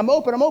court, and you're like, I'm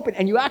open,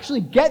 and you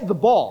actually get the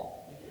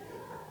ball.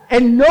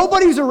 And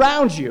nobody's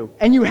around you,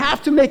 and you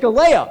have to make a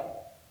layup.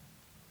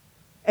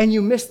 And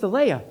you miss the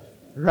layup,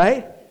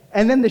 right?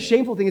 And then the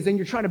shameful thing is then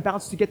you're trying to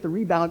bounce to get the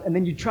rebound, and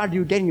then you try to do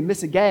it again, and you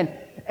miss again.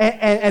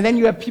 And then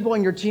you have people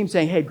on your team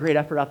saying, hey, great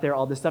effort out there,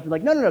 all this stuff. You're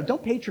like, no,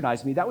 don't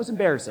patronize me. That was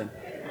embarrassing,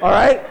 all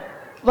right?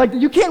 Like,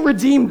 you can't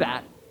redeem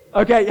that.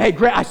 Okay, hey,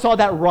 great, I saw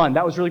that run.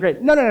 That was really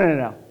great.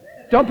 No.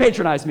 Don't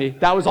patronize me.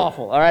 That was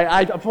awful, all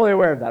right? I'm fully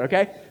aware of that,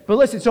 okay? But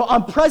listen, so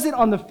I'm present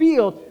on the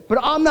field, but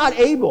I'm not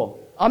able.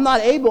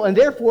 And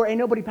therefore, ain't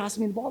nobody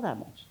passing me the ball that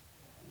much,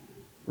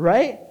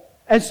 right?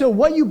 And so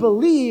what you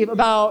believe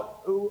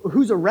about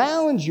who's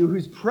around you,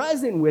 who's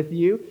present with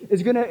you,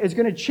 is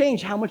gonna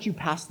change how much you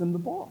pass them the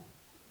ball,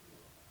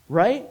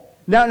 right?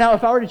 Now,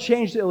 if I were to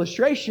change the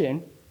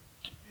illustration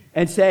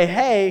and say,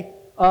 hey,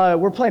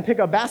 we're playing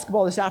pickup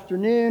basketball this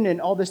afternoon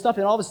and all this stuff,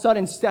 and all of a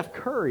sudden Steph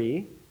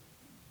Curry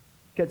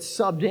gets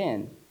subbed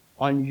in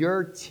on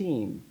your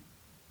team.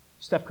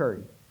 Steph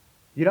Curry.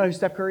 You know who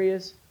Steph Curry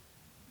is?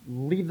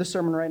 Leave the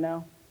sermon right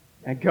now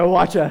and go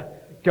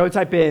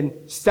type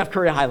in Steph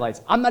Curry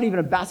highlights. I'm not even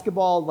a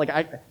basketball,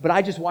 but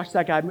I just watched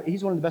that guy.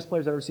 He's one of the best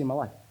players I've ever seen in my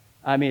life.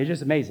 I mean, it's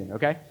just amazing,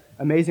 okay?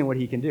 Amazing what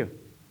he can do.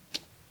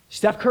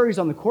 Steph Curry's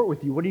on the court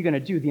with you. What are you going to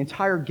do? The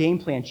entire game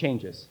plan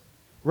changes.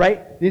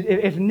 Right?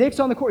 If Nick's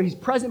on the court, he's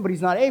present, but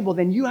he's not able,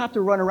 then you have to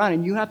run around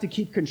and you have to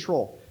keep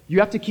control. You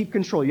have to keep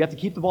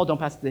the ball, don't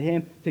pass it to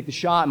him, take the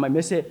shot, I might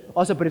miss it.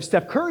 Also, but if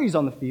Steph Curry's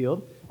on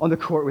the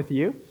court with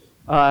you,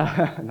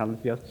 not on the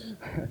field,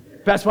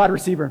 best wide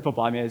receiver in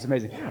football, I mean, it's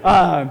amazing.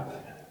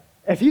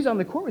 If he's on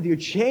the court with you, it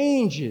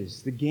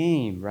changes the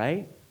game,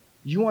 right?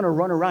 You want to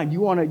run around, you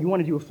want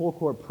to do a full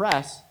court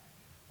press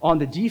on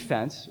the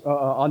defense,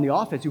 on the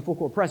offense, do a full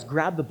court press,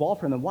 grab the ball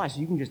from them. Why? So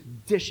you can just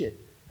dish it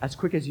as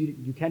quick as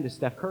you can to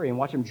Steph Curry and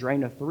watch him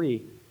drain a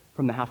three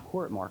from the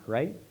half-court mark,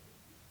 right?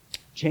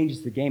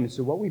 Changes the game. And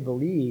so what we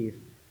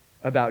believe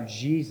about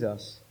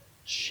Jesus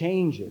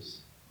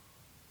changes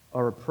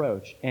our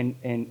approach. And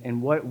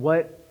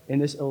what in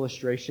this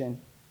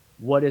illustration,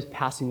 what is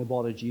passing the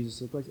ball to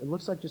Jesus look like? It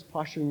looks like just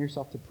posturing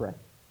yourself to pray,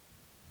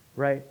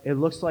 right? It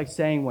looks like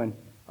saying when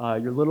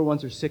your little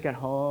ones are sick at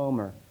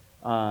home, or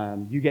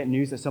you get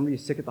news that somebody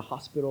is sick at the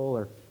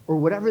hospital, or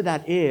whatever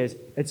that is,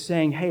 it's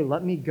saying, hey,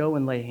 let me go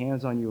and lay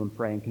hands on you and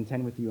pray and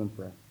contend with you in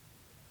prayer.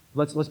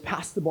 Let's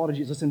pass the ball to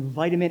Jesus. Let's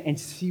invite him in and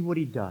see what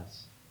he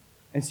does.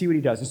 And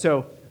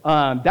so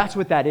that's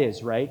what that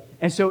is, right?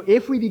 And so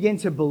if we begin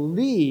to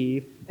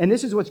believe, and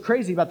this is what's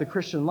crazy about the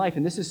Christian life,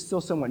 and this is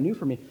still somewhat new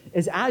for me,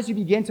 is as you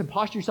begin to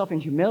posture yourself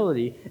in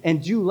humility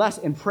and do less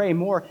and pray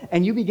more,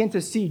 and you begin to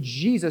see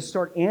Jesus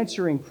start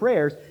answering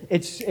prayers,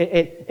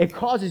 it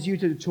causes you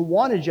to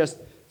want to just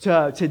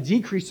to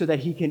decrease so that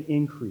he can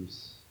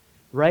increase.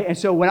 Right? And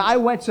so when I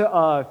went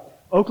to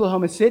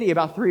Oklahoma City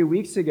about 3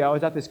 weeks ago, I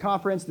was at this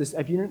conference.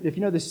 If you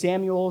know the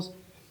Samuels,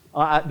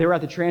 they were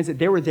at the Transit.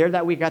 They were there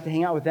that week. Got to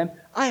hang out with them.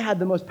 I had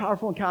the most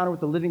powerful encounter with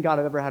the living God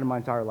I've ever had in my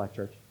entire life,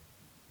 church.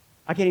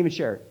 I can't even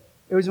share it.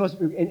 It was the most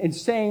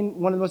insane,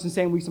 one of the most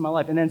insane weeks of my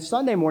life. And then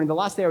Sunday morning, the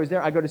last day I was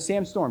there, I go to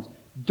Sam Storms,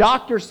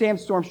 Dr. Sam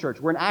Storms Church.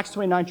 We're an Acts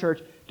 29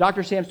 church.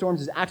 Dr. Sam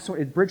Storms is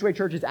Bridgeway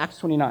Church is Acts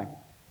 29.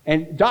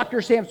 And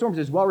Dr. Sam Storms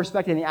is well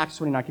respected in the Acts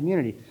 29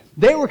 community.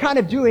 They were kind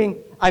of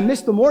I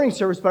missed the morning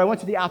service, but I went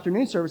to the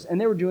afternoon service,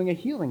 and they were doing a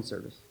healing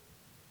service.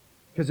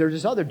 Because there's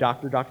this other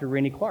doctor, Dr.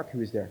 Randy Clark, who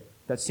was there,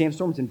 that Sam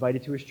Storms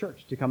invited to his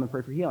church to come and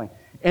pray for healing.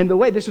 And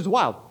this was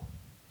wild.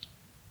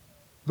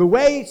 The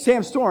way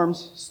Sam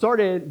Storms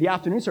started the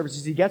afternoon service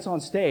is he gets on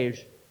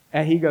stage,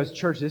 and he goes,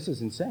 church, this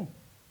is insane.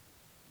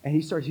 And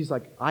he's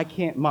like,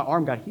 my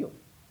arm got healed.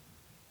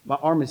 My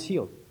arm is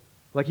healed.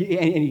 Like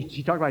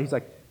he talked about, he's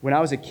like, when I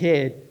was a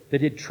kid, they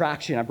did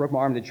traction. I broke my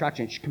arm, they did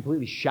traction. It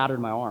completely shattered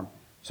my arm.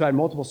 So I had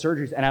multiple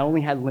surgeries, and I only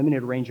had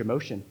limited range of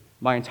motion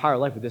my entire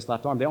life with this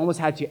left arm. They almost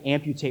had to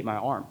amputate my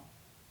arm.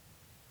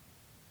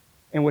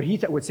 And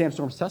what Sam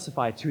Storms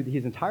testified to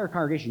his entire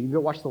congregation, you can go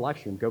watch the live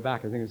stream, go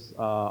back, I think it was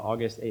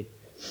August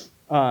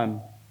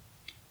 8th.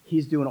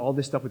 He's doing all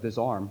this stuff with his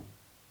arm,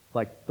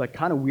 like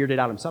kind of weirded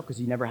out himself because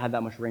he never had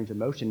that much range of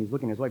motion. He's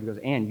looking at his wife, he goes,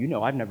 Ann,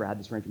 I've never had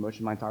this range of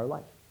motion my entire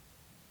life.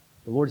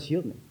 The Lord has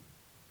healed me.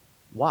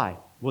 Why?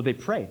 Well, they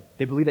prayed.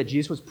 They believed that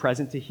Jesus was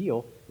present to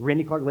heal.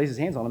 Randy Clark lays his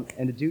hands on him,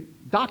 and the dude,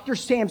 Dr.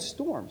 Sam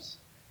Storms,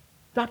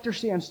 that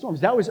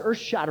was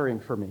earth-shattering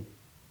for me,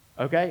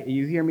 okay?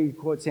 You hear me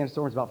quote Sam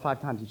Storms about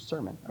 5 times each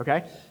sermon,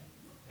 okay?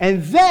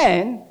 And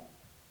then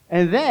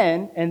And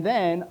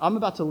then I'm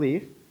about to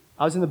leave.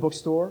 I was in the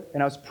bookstore,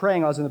 and I was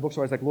praying. I was in the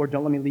bookstore. I was like, Lord,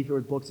 don't let me leave here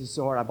with books. It's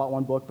so hard. I bought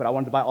one book, but I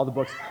wanted to buy all the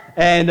books.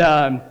 And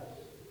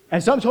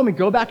someone told me,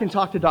 go back and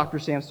talk to Dr.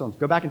 Sam Storms.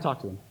 Go back and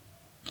talk to him.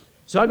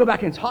 So I go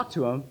back and talk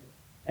to him,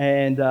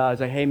 and I was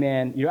like, hey,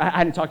 man. I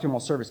hadn't talked to him all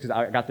service because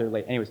I got there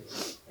late.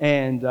 Anyways,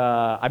 and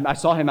I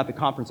saw him at the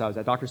conference I was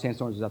at. Dr. Sam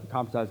Storms was at the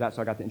conference I was at,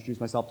 so I got to introduce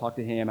myself, talk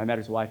to him. I met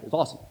his wife. It was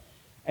awesome.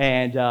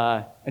 And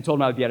told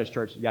him I would be at his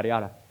church, yada,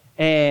 yada.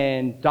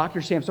 And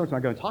Dr. Sam Storms, when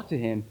I go and talk to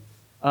him,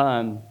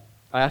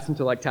 I asked him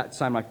to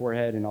sign my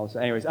forehead and all this.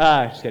 Anyways,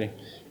 just kidding.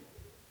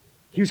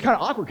 He was kind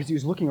of awkward because he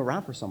was looking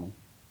around for someone.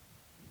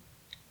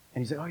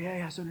 And he's like, oh,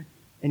 yeah. So, and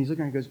he's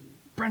looking and he goes,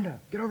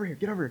 Brenda, get over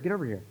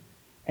here.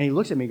 And he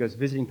looks at me and goes,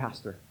 visiting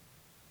pastor.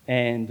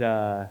 And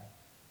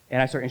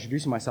I start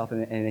introducing myself,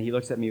 and he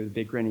looks at me with a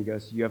big grin. And he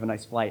goes, you have a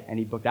nice flight. And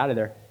he booked out of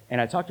there.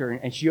 And I talked to her,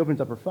 and she opens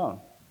up her phone.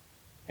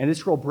 And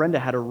this girl, Brenda,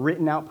 had a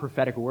written out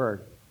prophetic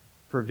word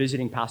for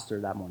visiting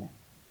pastor that morning.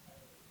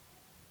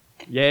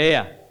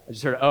 Yeah. I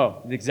just heard,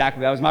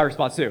 exactly. That was my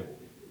response too.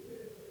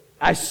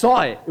 I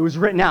saw it. It was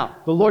written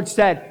out. The Lord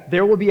said,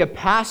 there will be a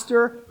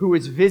pastor who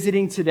is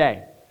visiting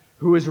today,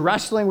 who is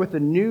wrestling with a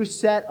new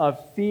set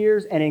of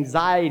fears and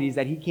anxieties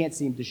that he can't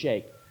seem to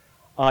shake.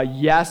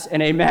 Yes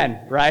and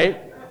amen, right?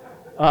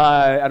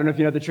 I don't know if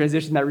you know the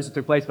transition that recently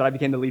took place, but I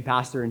became the lead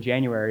pastor in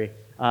January.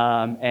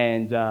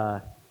 And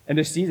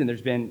this season,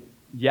 there's been,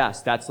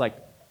 yes, that's like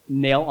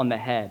nail on the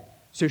head.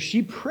 So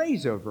she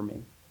prays over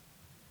me.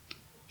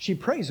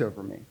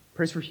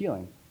 Prays for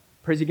healing.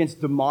 Prays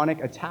against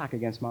demonic attack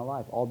against my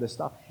life, all this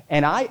stuff.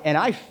 And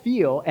I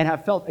feel and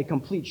have felt a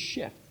complete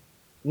shift,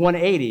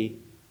 180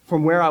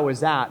 from where I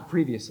was at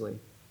previously.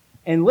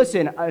 And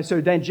listen,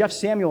 so then Jeff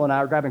Samuel and I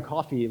are grabbing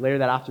coffee later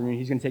that afternoon.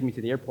 He's going to take me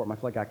to the airport. My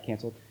flight got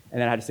canceled.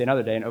 And then I had to stay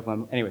another day in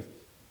Oakland. Anyways,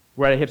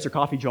 we're at a hipster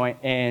coffee joint.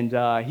 And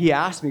he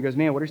asked me, he goes,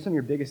 man, what are some of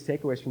your biggest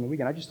takeaways from the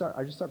weekend? I just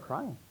start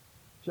crying.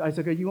 I was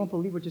like, you won't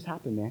believe what just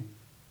happened, man.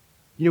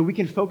 We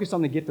can focus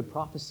on the gift of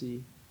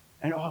prophecy.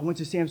 And, I went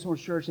to Sam Storms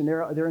Church, and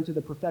they're into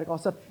the prophetic, all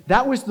stuff.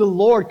 That was the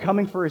Lord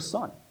coming for his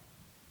son.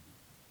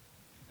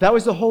 That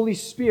was the Holy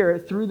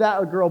Spirit, through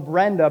that girl,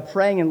 Brenda,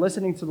 praying and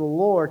listening to the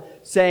Lord,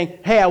 saying,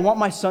 hey, I want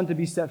my son to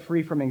be set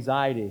free from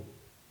anxiety.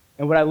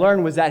 And what I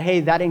learned was that,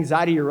 hey, that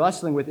anxiety you're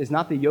wrestling with is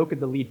not the yoke of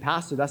the lead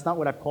pastor. That's not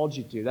what I've called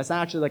you to. That's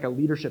not actually like a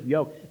leadership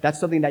yoke. That's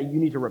something that you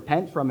need to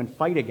repent from and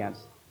fight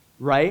against,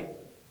 right?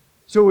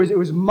 So it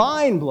was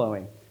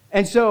mind-blowing.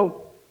 And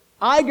so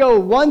I go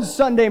one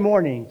Sunday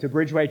morning to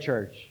Bridgeway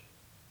Church.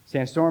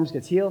 Sam Storms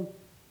gets healed,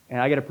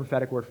 and I get a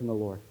prophetic word from the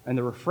Lord. And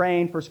the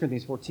refrain, 1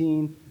 Corinthians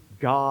 14,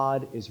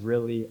 God is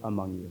really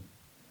among you.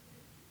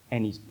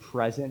 And he's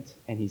present,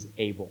 and he's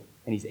able.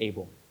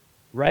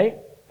 Right?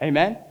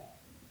 Amen?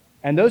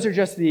 And those are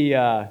just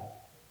the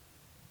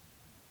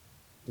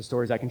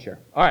stories I can share.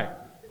 All right.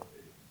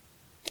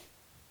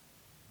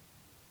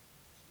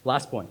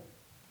 Last point,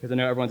 because I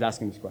know everyone's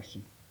asking this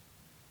question.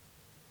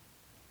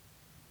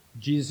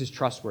 Jesus is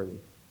trustworthy.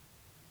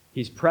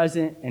 He's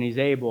present, and he's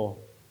able,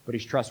 but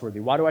he's trustworthy.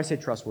 Why do I say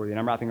trustworthy? And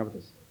I'm wrapping up with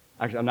this.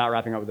 Actually, I'm not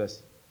wrapping up with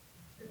this.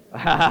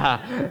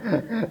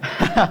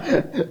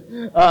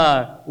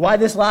 Why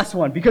this last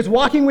one? Because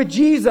walking with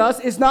Jesus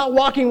is not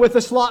walking with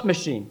a slot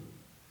machine.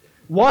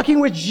 Walking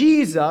with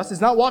Jesus is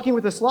not walking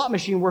with a slot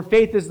machine where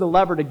faith is the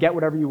lever to get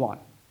whatever you want.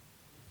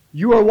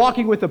 You are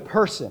walking with a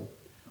person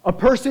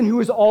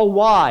who is all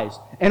wise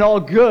and all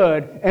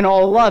good and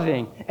all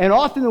loving. And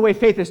often the way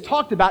faith is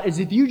talked about is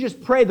if you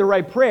just pray the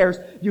right prayers,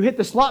 you hit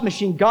the slot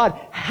machine, God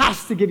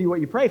has to give you what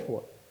you pray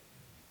for.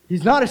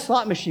 He's not a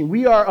slot machine.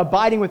 We are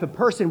abiding with a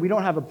person. We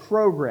don't have a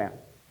program,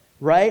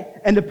 right?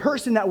 And the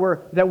person that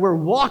we're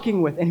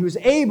walking with and who's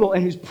able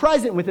and who's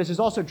present with us is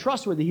also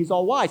trustworthy. He's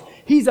all wise.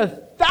 He's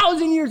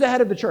 1,000 years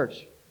ahead of the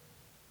church.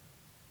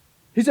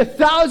 He's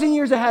 1,000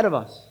 years ahead of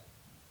us.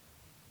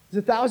 He's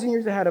 1,000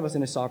 years ahead of us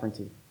in his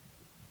sovereignty.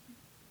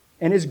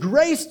 And his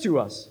grace to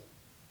us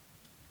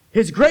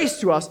is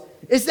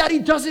that he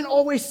doesn't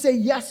always say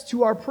yes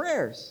to our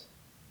prayers.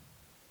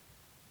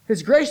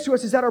 His grace to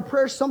us is that our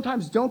prayers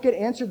sometimes don't get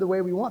answered the way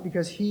we want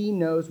because he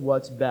knows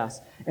what's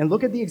best. And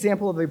look at the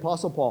example of the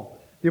Apostle Paul.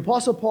 The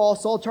Apostle Paul,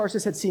 Saul of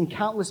Tarsus, had seen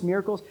countless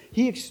miracles.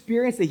 He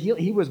experienced the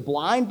healing. He was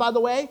blind, by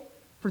the way.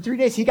 For 3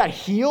 days, he got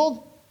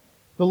healed.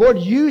 The Lord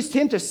used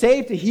him to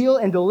save, to heal,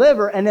 and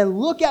deliver. And then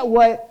look at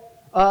what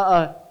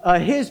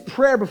his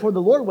prayer before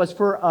the Lord was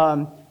for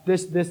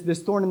this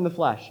thorn in the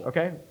flesh,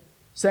 okay?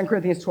 2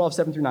 Corinthians 12,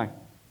 7 through 9.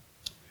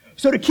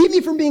 So to keep me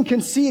from being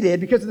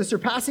conceited because of the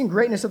surpassing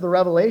greatness of the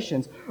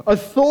revelations, a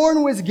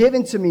thorn was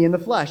given to me in the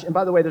flesh. And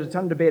by the way, there's a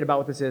ton of debate about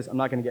what this is. I'm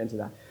not going to get into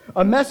that.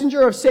 A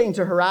messenger of Satan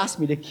to harass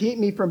me, to keep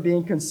me from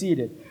being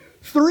conceited.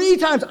 3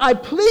 times I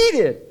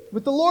pleaded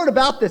with the Lord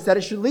about this, that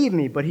it should leave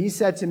me. But he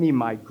said to me,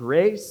 my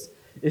grace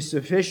is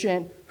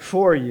sufficient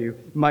for you.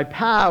 My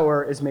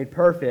power is made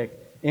perfect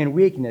in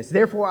weakness.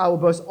 Therefore, I will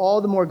boast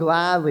all the more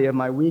gladly of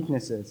my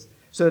weaknesses,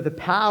 so that the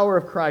power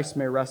of Christ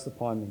may rest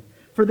upon me.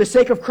 For the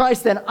sake of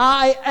Christ, then,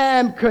 I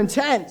am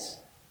content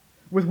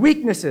with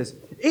weaknesses,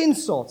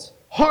 insults,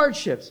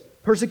 hardships,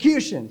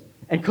 persecutions,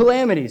 and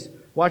calamities.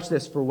 Watch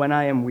this. For when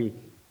I am weak,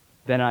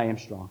 then I am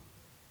strong.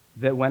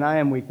 That when I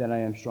am weak, then I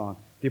am strong.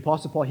 The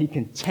Apostle Paul, he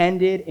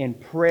contended in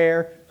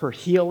prayer for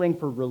healing,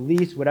 for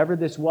release, whatever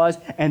this was.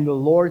 And the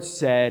Lord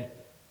said,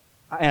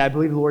 and I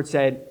believe the Lord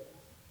said,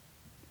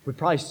 with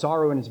probably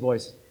sorrow in his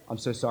voice, I'm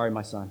so sorry,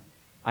 my son.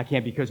 I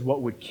can't, because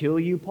what would kill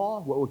you,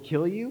 Paul, what would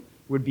kill you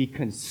would be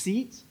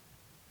conceit,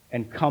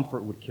 and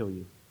comfort would kill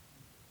you.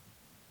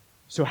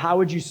 So how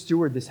would you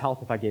steward this health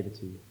if I gave it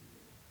to you?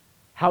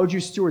 How would you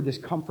steward this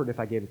comfort if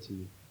I gave it to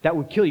you? That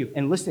would kill you.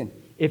 And listen,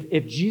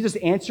 if Jesus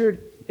answered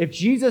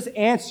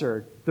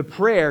the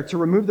prayer to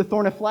remove the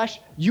thorn of flesh,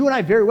 you and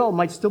I very well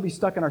might still be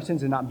stuck in our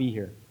sins and not be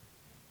here.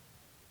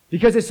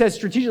 Because it says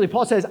strategically,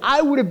 Paul says,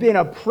 I would have been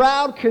a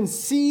proud,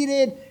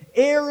 conceited,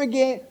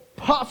 arrogant,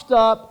 puffed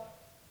up,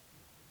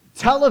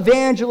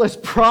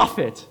 televangelist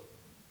prophet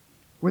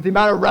with the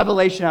amount of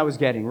revelation I was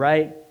getting,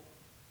 right?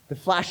 The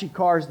flashy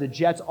cars, the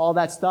jets, all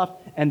that stuff,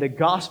 and the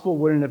gospel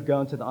wouldn't have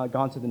gone to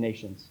the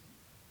nations.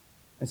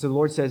 And so the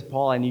Lord says,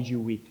 Paul, I need you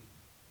weak.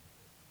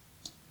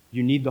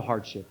 You need the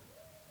hardship.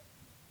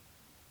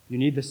 You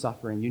need the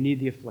suffering. You need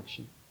the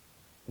affliction.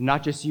 And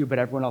not just you, but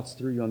everyone else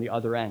through you on the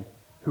other end,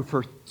 who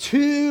for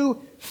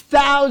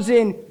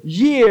 2,000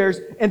 years,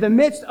 in the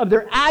midst of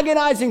their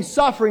agonizing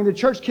suffering, the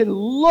church can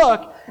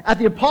look at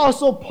the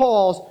Apostle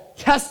Paul's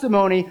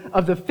testimony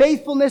of the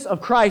faithfulness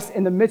of Christ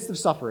in the midst of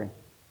suffering.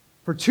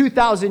 For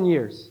 2,000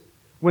 years,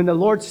 when the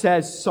Lord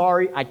says,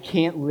 sorry, I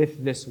can't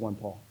lift this one,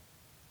 Paul.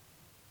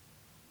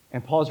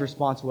 And Paul's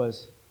response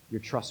was,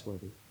 you're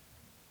trustworthy.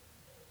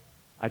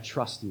 I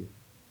trust you.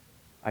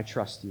 I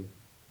trust you.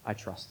 I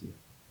trust you.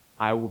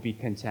 I will be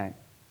content.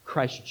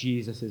 Christ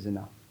Jesus is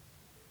enough.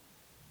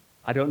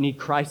 I don't need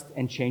Christ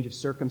and change of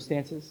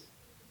circumstances.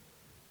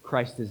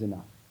 Christ is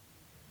enough.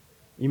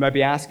 You might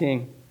be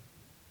asking,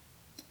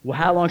 well,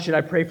 how long should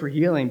I pray for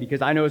healing?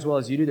 Because I know as well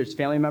as you do, there's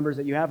family members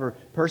that you have, or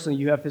personally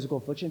you have physical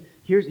affliction.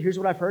 Here's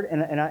what I've heard,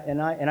 and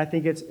I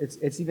think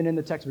it's even in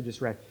the text we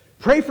just read.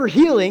 Pray for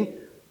healing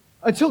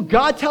until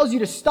God tells you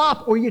to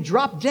stop or you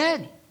drop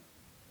dead.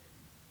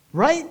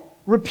 Right?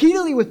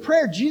 Repeatedly with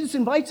prayer, Jesus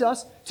invites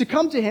us to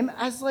come to him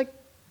as like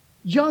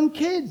young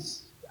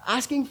kids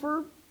asking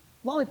for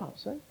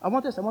lollipops, right? I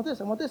want this, I want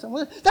this, I want this, I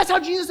want this. That's how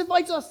Jesus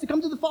invites us to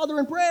come to the Father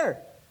in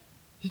prayer.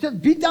 He says,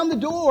 beat down the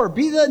door.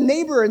 Be the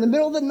neighbor in the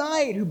middle of the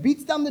night who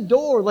beats down the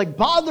door. Like,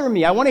 bother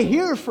me. I want to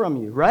hear from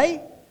you,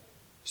 right?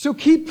 So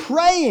keep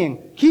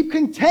praying. Keep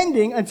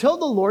contending until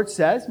the Lord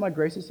says, my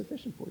grace is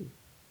sufficient for you.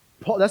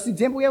 Paul, that's the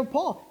example we have of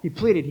Paul. He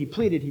pleaded,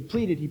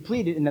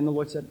 and then the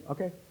Lord said,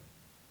 okay,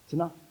 it's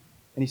enough.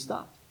 And he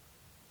stopped.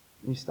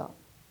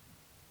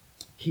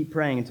 Keep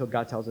praying until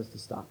God tells us to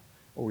stop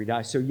or we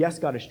die. So yes,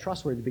 God is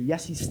trustworthy, but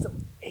yes, he's still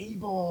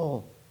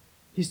able.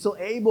 He's still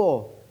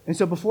able. And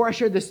so before I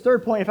shared this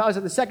third point, if I was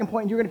at the second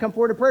point and you're going to come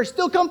forward to prayer,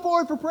 still come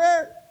forward for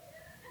prayer.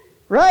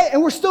 Right?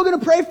 And we're still going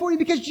to pray for you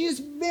because Jesus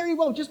very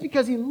well, just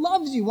because he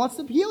loves you, wants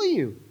to heal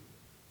you.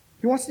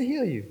 He wants to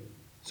heal you.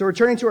 So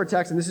returning to our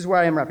text, and this is where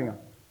I am wrapping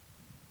up.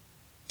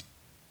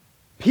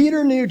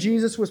 Peter knew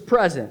Jesus was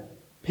present.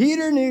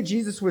 Peter knew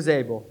Jesus was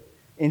able.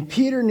 And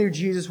Peter knew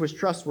Jesus was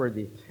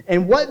trustworthy.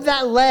 And what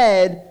that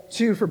led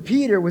to for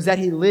Peter was that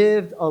he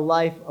lived a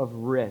life of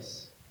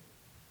risk.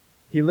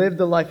 He lived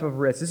a life of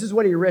risk. This is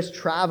what he risked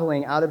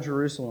traveling out of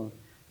Jerusalem.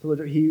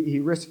 He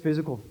risked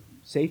physical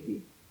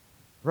safety,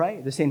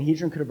 right? The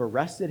Sanhedrin could have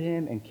arrested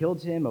him and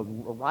killed him. A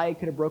riot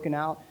could have broken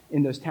out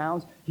in those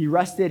towns. He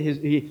risked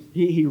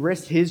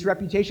his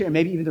reputation and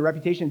maybe even the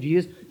reputation of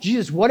Jesus.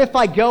 Jesus, what if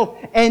I go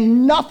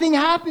and nothing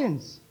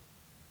happens?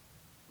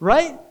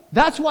 Right?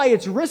 That's why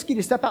it's risky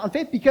to step out in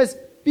faith because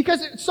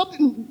it's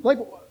something like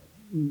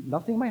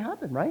nothing might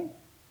happen, right?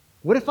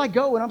 What if I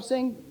go and I'm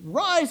saying,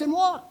 rise and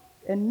walk?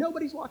 And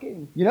nobody's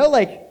walking. You know,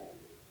 like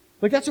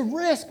that's a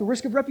risk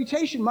of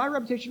reputation, my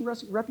reputation,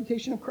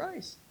 reputation of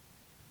Christ.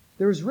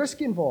 There was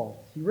risk involved.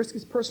 He risked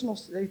his personal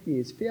safety,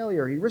 his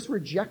failure. He risked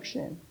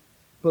rejection.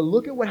 But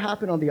look at what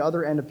happened on the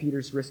other end of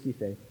Peter's risky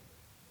faith.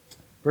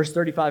 Verse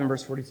 35 and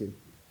verse 42.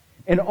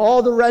 And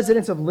all the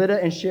residents of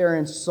Lydda and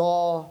Sharon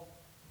saw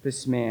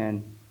this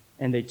man,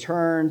 and they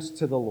turned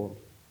to the Lord.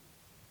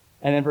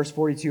 And then verse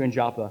 42 in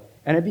Joppa.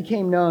 And it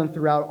became known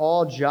throughout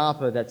all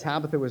Joppa that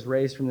Tabitha was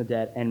raised from the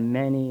dead, and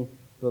many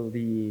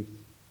believed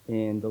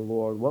in the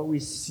Lord. What we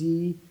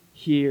see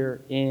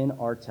here in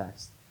our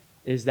text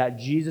is that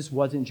Jesus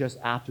wasn't just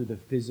after the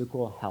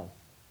physical health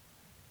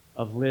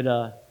of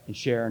Lydda and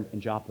Sharon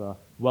and Joppa.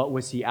 What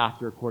was he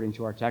after according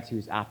to our text? He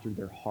was after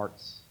their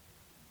hearts.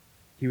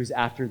 He was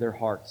after their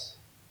hearts.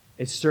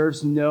 It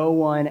serves no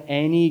one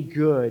any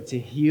good to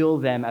heal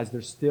them as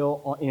they're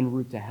still en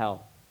route to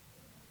hell.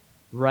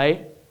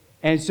 Right?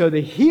 And so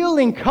the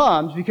healing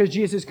comes because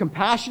Jesus is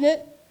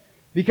compassionate,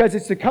 because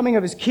it's the coming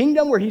of his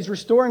kingdom where he's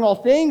restoring all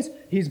things.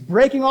 He's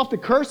breaking off the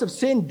curse of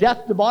sin,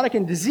 death, demonic,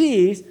 and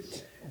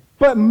disease.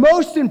 But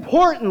most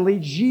importantly,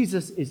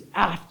 Jesus is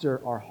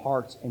after our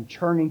hearts and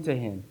turning to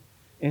him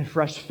in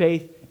fresh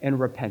faith and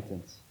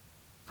repentance.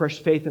 Fresh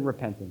faith and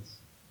repentance.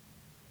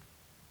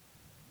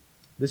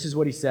 This is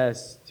what he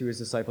says to his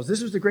disciples.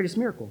 This was the greatest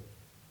miracle.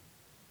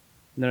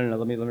 No.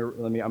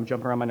 Let me. I'm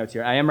jumping around my notes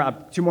here. I am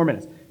 2 more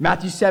minutes.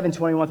 Matthew 7,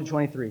 21 through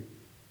 23.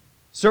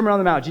 Sermon on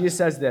the Mount. Jesus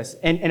says this.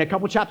 And a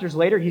couple chapters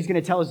later, he's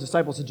going to tell his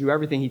disciples to do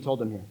everything he told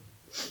them here.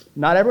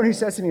 Not everyone who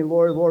says to me,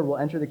 Lord, Lord, will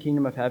enter the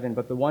kingdom of heaven,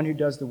 but the one who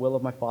does the will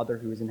of my Father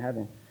who is in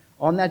heaven.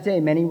 On that day,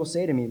 many will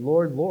say to me,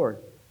 Lord, Lord,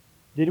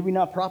 did we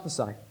not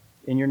prophesy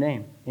in your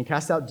name and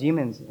cast out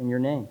demons in your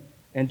name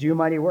and do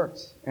mighty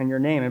works in your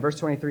name? In verse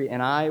 23,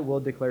 and I will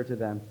declare to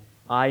them,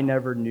 I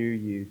never knew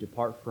you.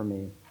 Depart from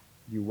me,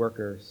 you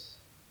workers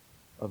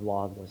of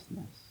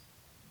lawlessness.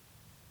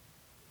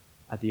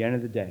 At the end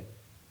of the day,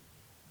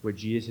 what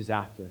Jesus is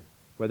after,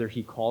 whether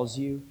he calls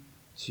you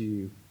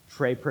to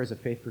pray prayers of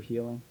faith for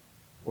healing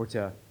or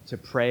to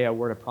pray a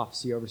word of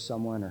prophecy over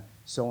someone or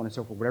so on and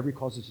so forth, whatever he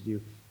calls you to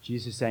do,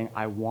 Jesus is saying,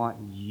 I want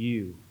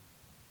you.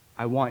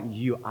 I want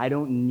you. I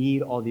don't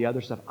need all the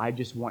other stuff. I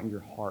just want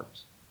your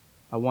heart.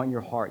 I want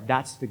your heart.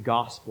 That's the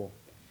gospel,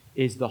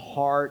 is the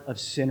heart of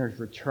sinners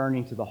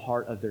returning to the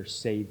heart of their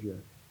Savior.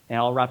 And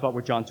I'll wrap up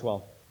with John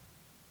 12,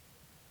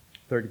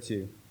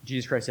 32.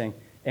 Jesus Christ saying,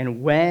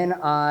 and when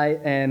I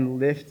am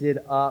lifted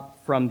up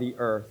from the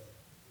earth,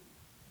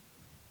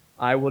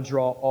 I will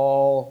draw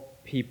all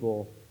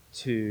people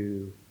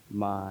to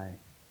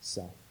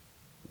myself.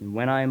 And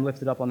when I am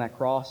lifted up on that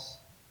cross,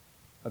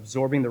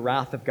 absorbing the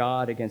wrath of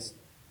God against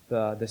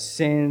the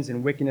sins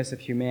and wickedness of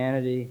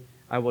humanity,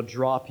 I will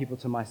draw people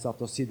to myself.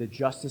 They'll see the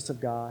justice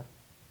of God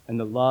and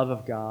the love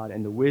of God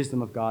and the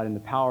wisdom of God and the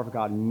power of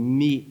God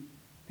meet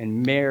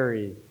and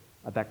marry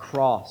at that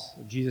cross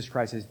of Jesus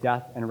Christ, his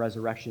death and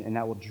resurrection, and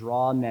that will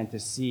draw men to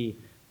see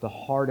the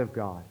heart of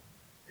God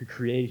who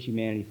created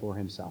humanity for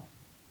himself.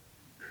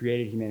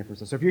 Created humanity for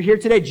himself. So if you're here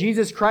today,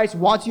 Jesus Christ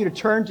wants you to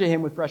turn to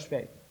him with fresh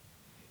faith.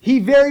 He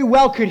very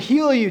well could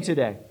heal you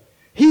today.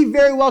 He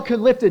very well could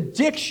lift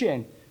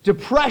addiction,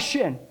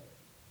 depression,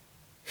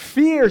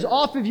 fears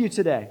off of you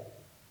today.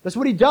 That's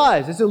what he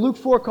does. It's a Luke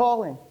 4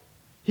 calling.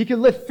 He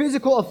can lift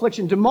physical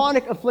affliction,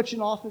 demonic affliction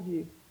off of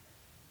you.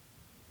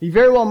 He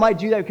very well might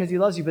do that because he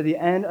loves you, but at the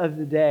end of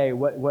the day,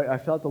 what I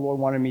felt the Lord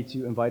wanted me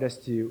to invite us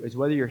to is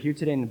whether you're here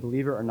today and a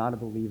believer or not a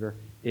believer,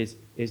 is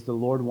the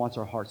Lord wants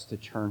our hearts to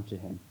turn to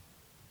him.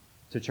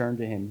 To turn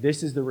to him.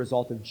 This is the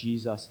result of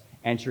Jesus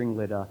entering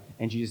Lydda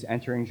and Jesus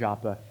entering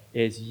Joppa,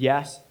 is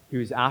yes, he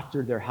was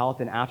after their health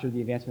and after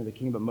the advancement of the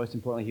kingdom, but most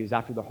importantly, he was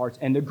after their hearts.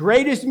 And the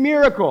greatest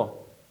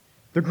miracle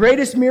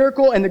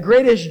and the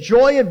greatest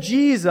joy of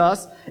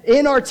Jesus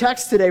in our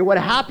text today, what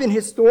happened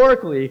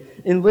historically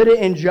in Lydda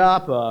and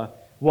Joppa,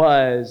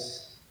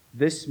 was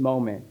this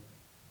moment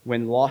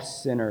when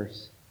lost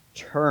sinners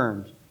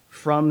turned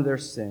from their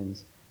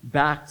sins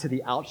back to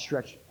the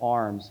outstretched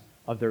arms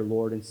of their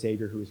Lord and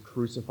Savior who was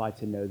crucified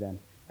to know them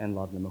and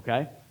love them,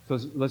 okay? So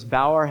let's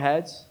bow our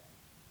heads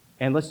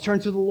and let's turn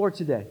to the Lord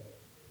today.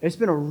 It's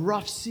been a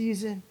rough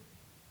season.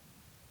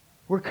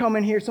 We're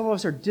coming here. Some of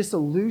us are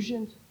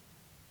disillusioned.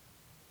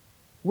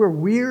 We're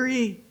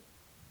weary.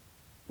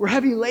 We're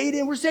heavy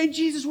laden. We're saying,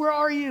 Jesus, where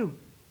are you?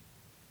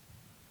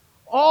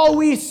 All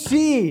we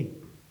see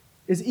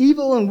is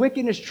evil and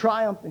wickedness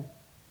triumphing.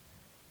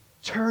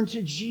 Turn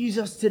to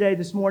Jesus today,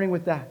 this morning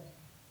with that.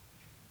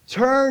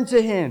 Turn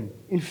to him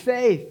in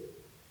faith.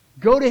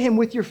 Go to him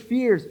with your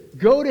fears.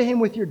 Go to him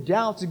with your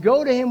doubts.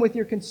 Go to him with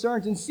your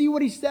concerns and see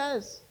what he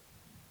says.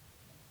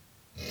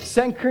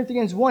 2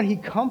 Corinthians 1, he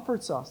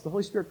comforts us. The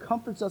Holy Spirit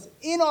comforts us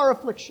in our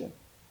affliction.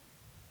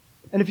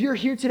 And if you're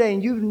here today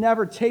and you've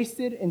never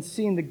tasted and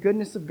seen the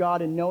goodness of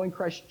God in knowing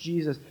Christ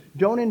Jesus,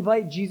 don't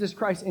invite Jesus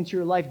Christ into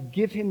your life.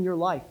 Give him your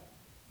life.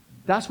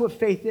 That's what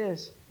faith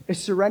is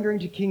surrendering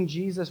to King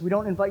Jesus. We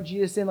don't invite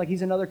Jesus in like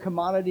he's another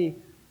commodity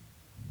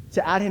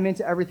to add him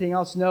into everything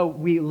else. No,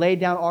 we lay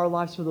down our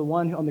lives for the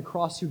one on the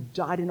cross who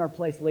died in our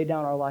place, lay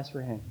down our lives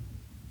for him.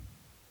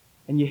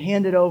 And you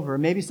hand it over.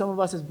 Maybe some of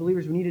us as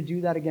believers, we need to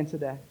do that again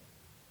today.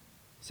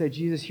 Say,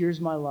 Jesus, here's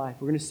my life.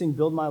 We're going to sing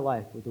Build My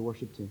Life with the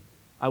worship team.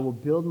 I will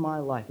build my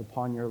life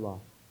upon your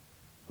love.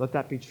 Let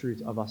that be true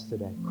of us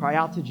today. Cry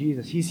out to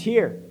Jesus. He's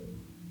here.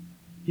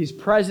 He's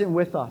present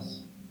with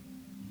us.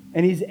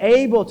 And he's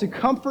able to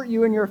comfort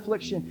you in your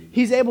affliction.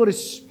 He's able to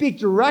speak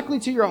directly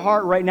to your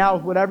heart right now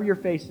with whatever you're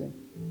facing.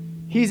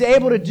 He's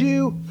able to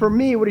do for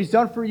me what he's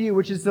done for you,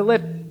 which is to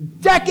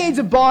lift decades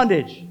of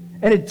bondage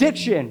and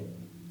addiction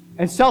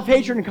and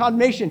self-hatred and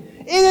condemnation.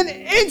 In an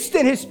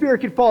instant, his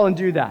Spirit could fall and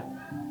do that.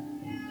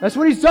 That's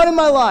what he's done in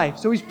my life.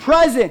 So he's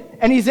present,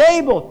 and he's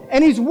able,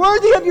 and he's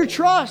worthy of your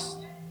trust.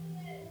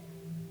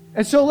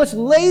 And so let's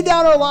lay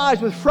down our lives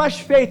with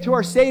fresh faith to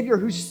our Savior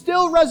who's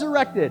still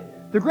resurrected.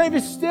 The grave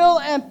is still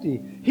empty.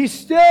 He's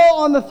still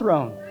on the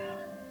throne.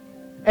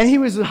 And he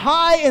was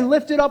high and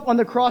lifted up on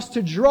the cross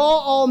to draw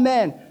all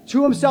men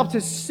to himself,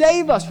 to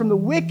save us from the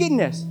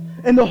wickedness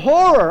and the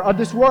horror of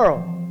this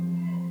world.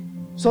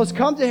 So let's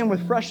come to him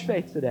with fresh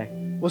faith today.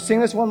 We'll sing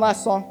this one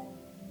last song,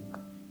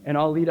 and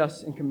I'll lead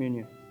us in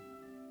communion.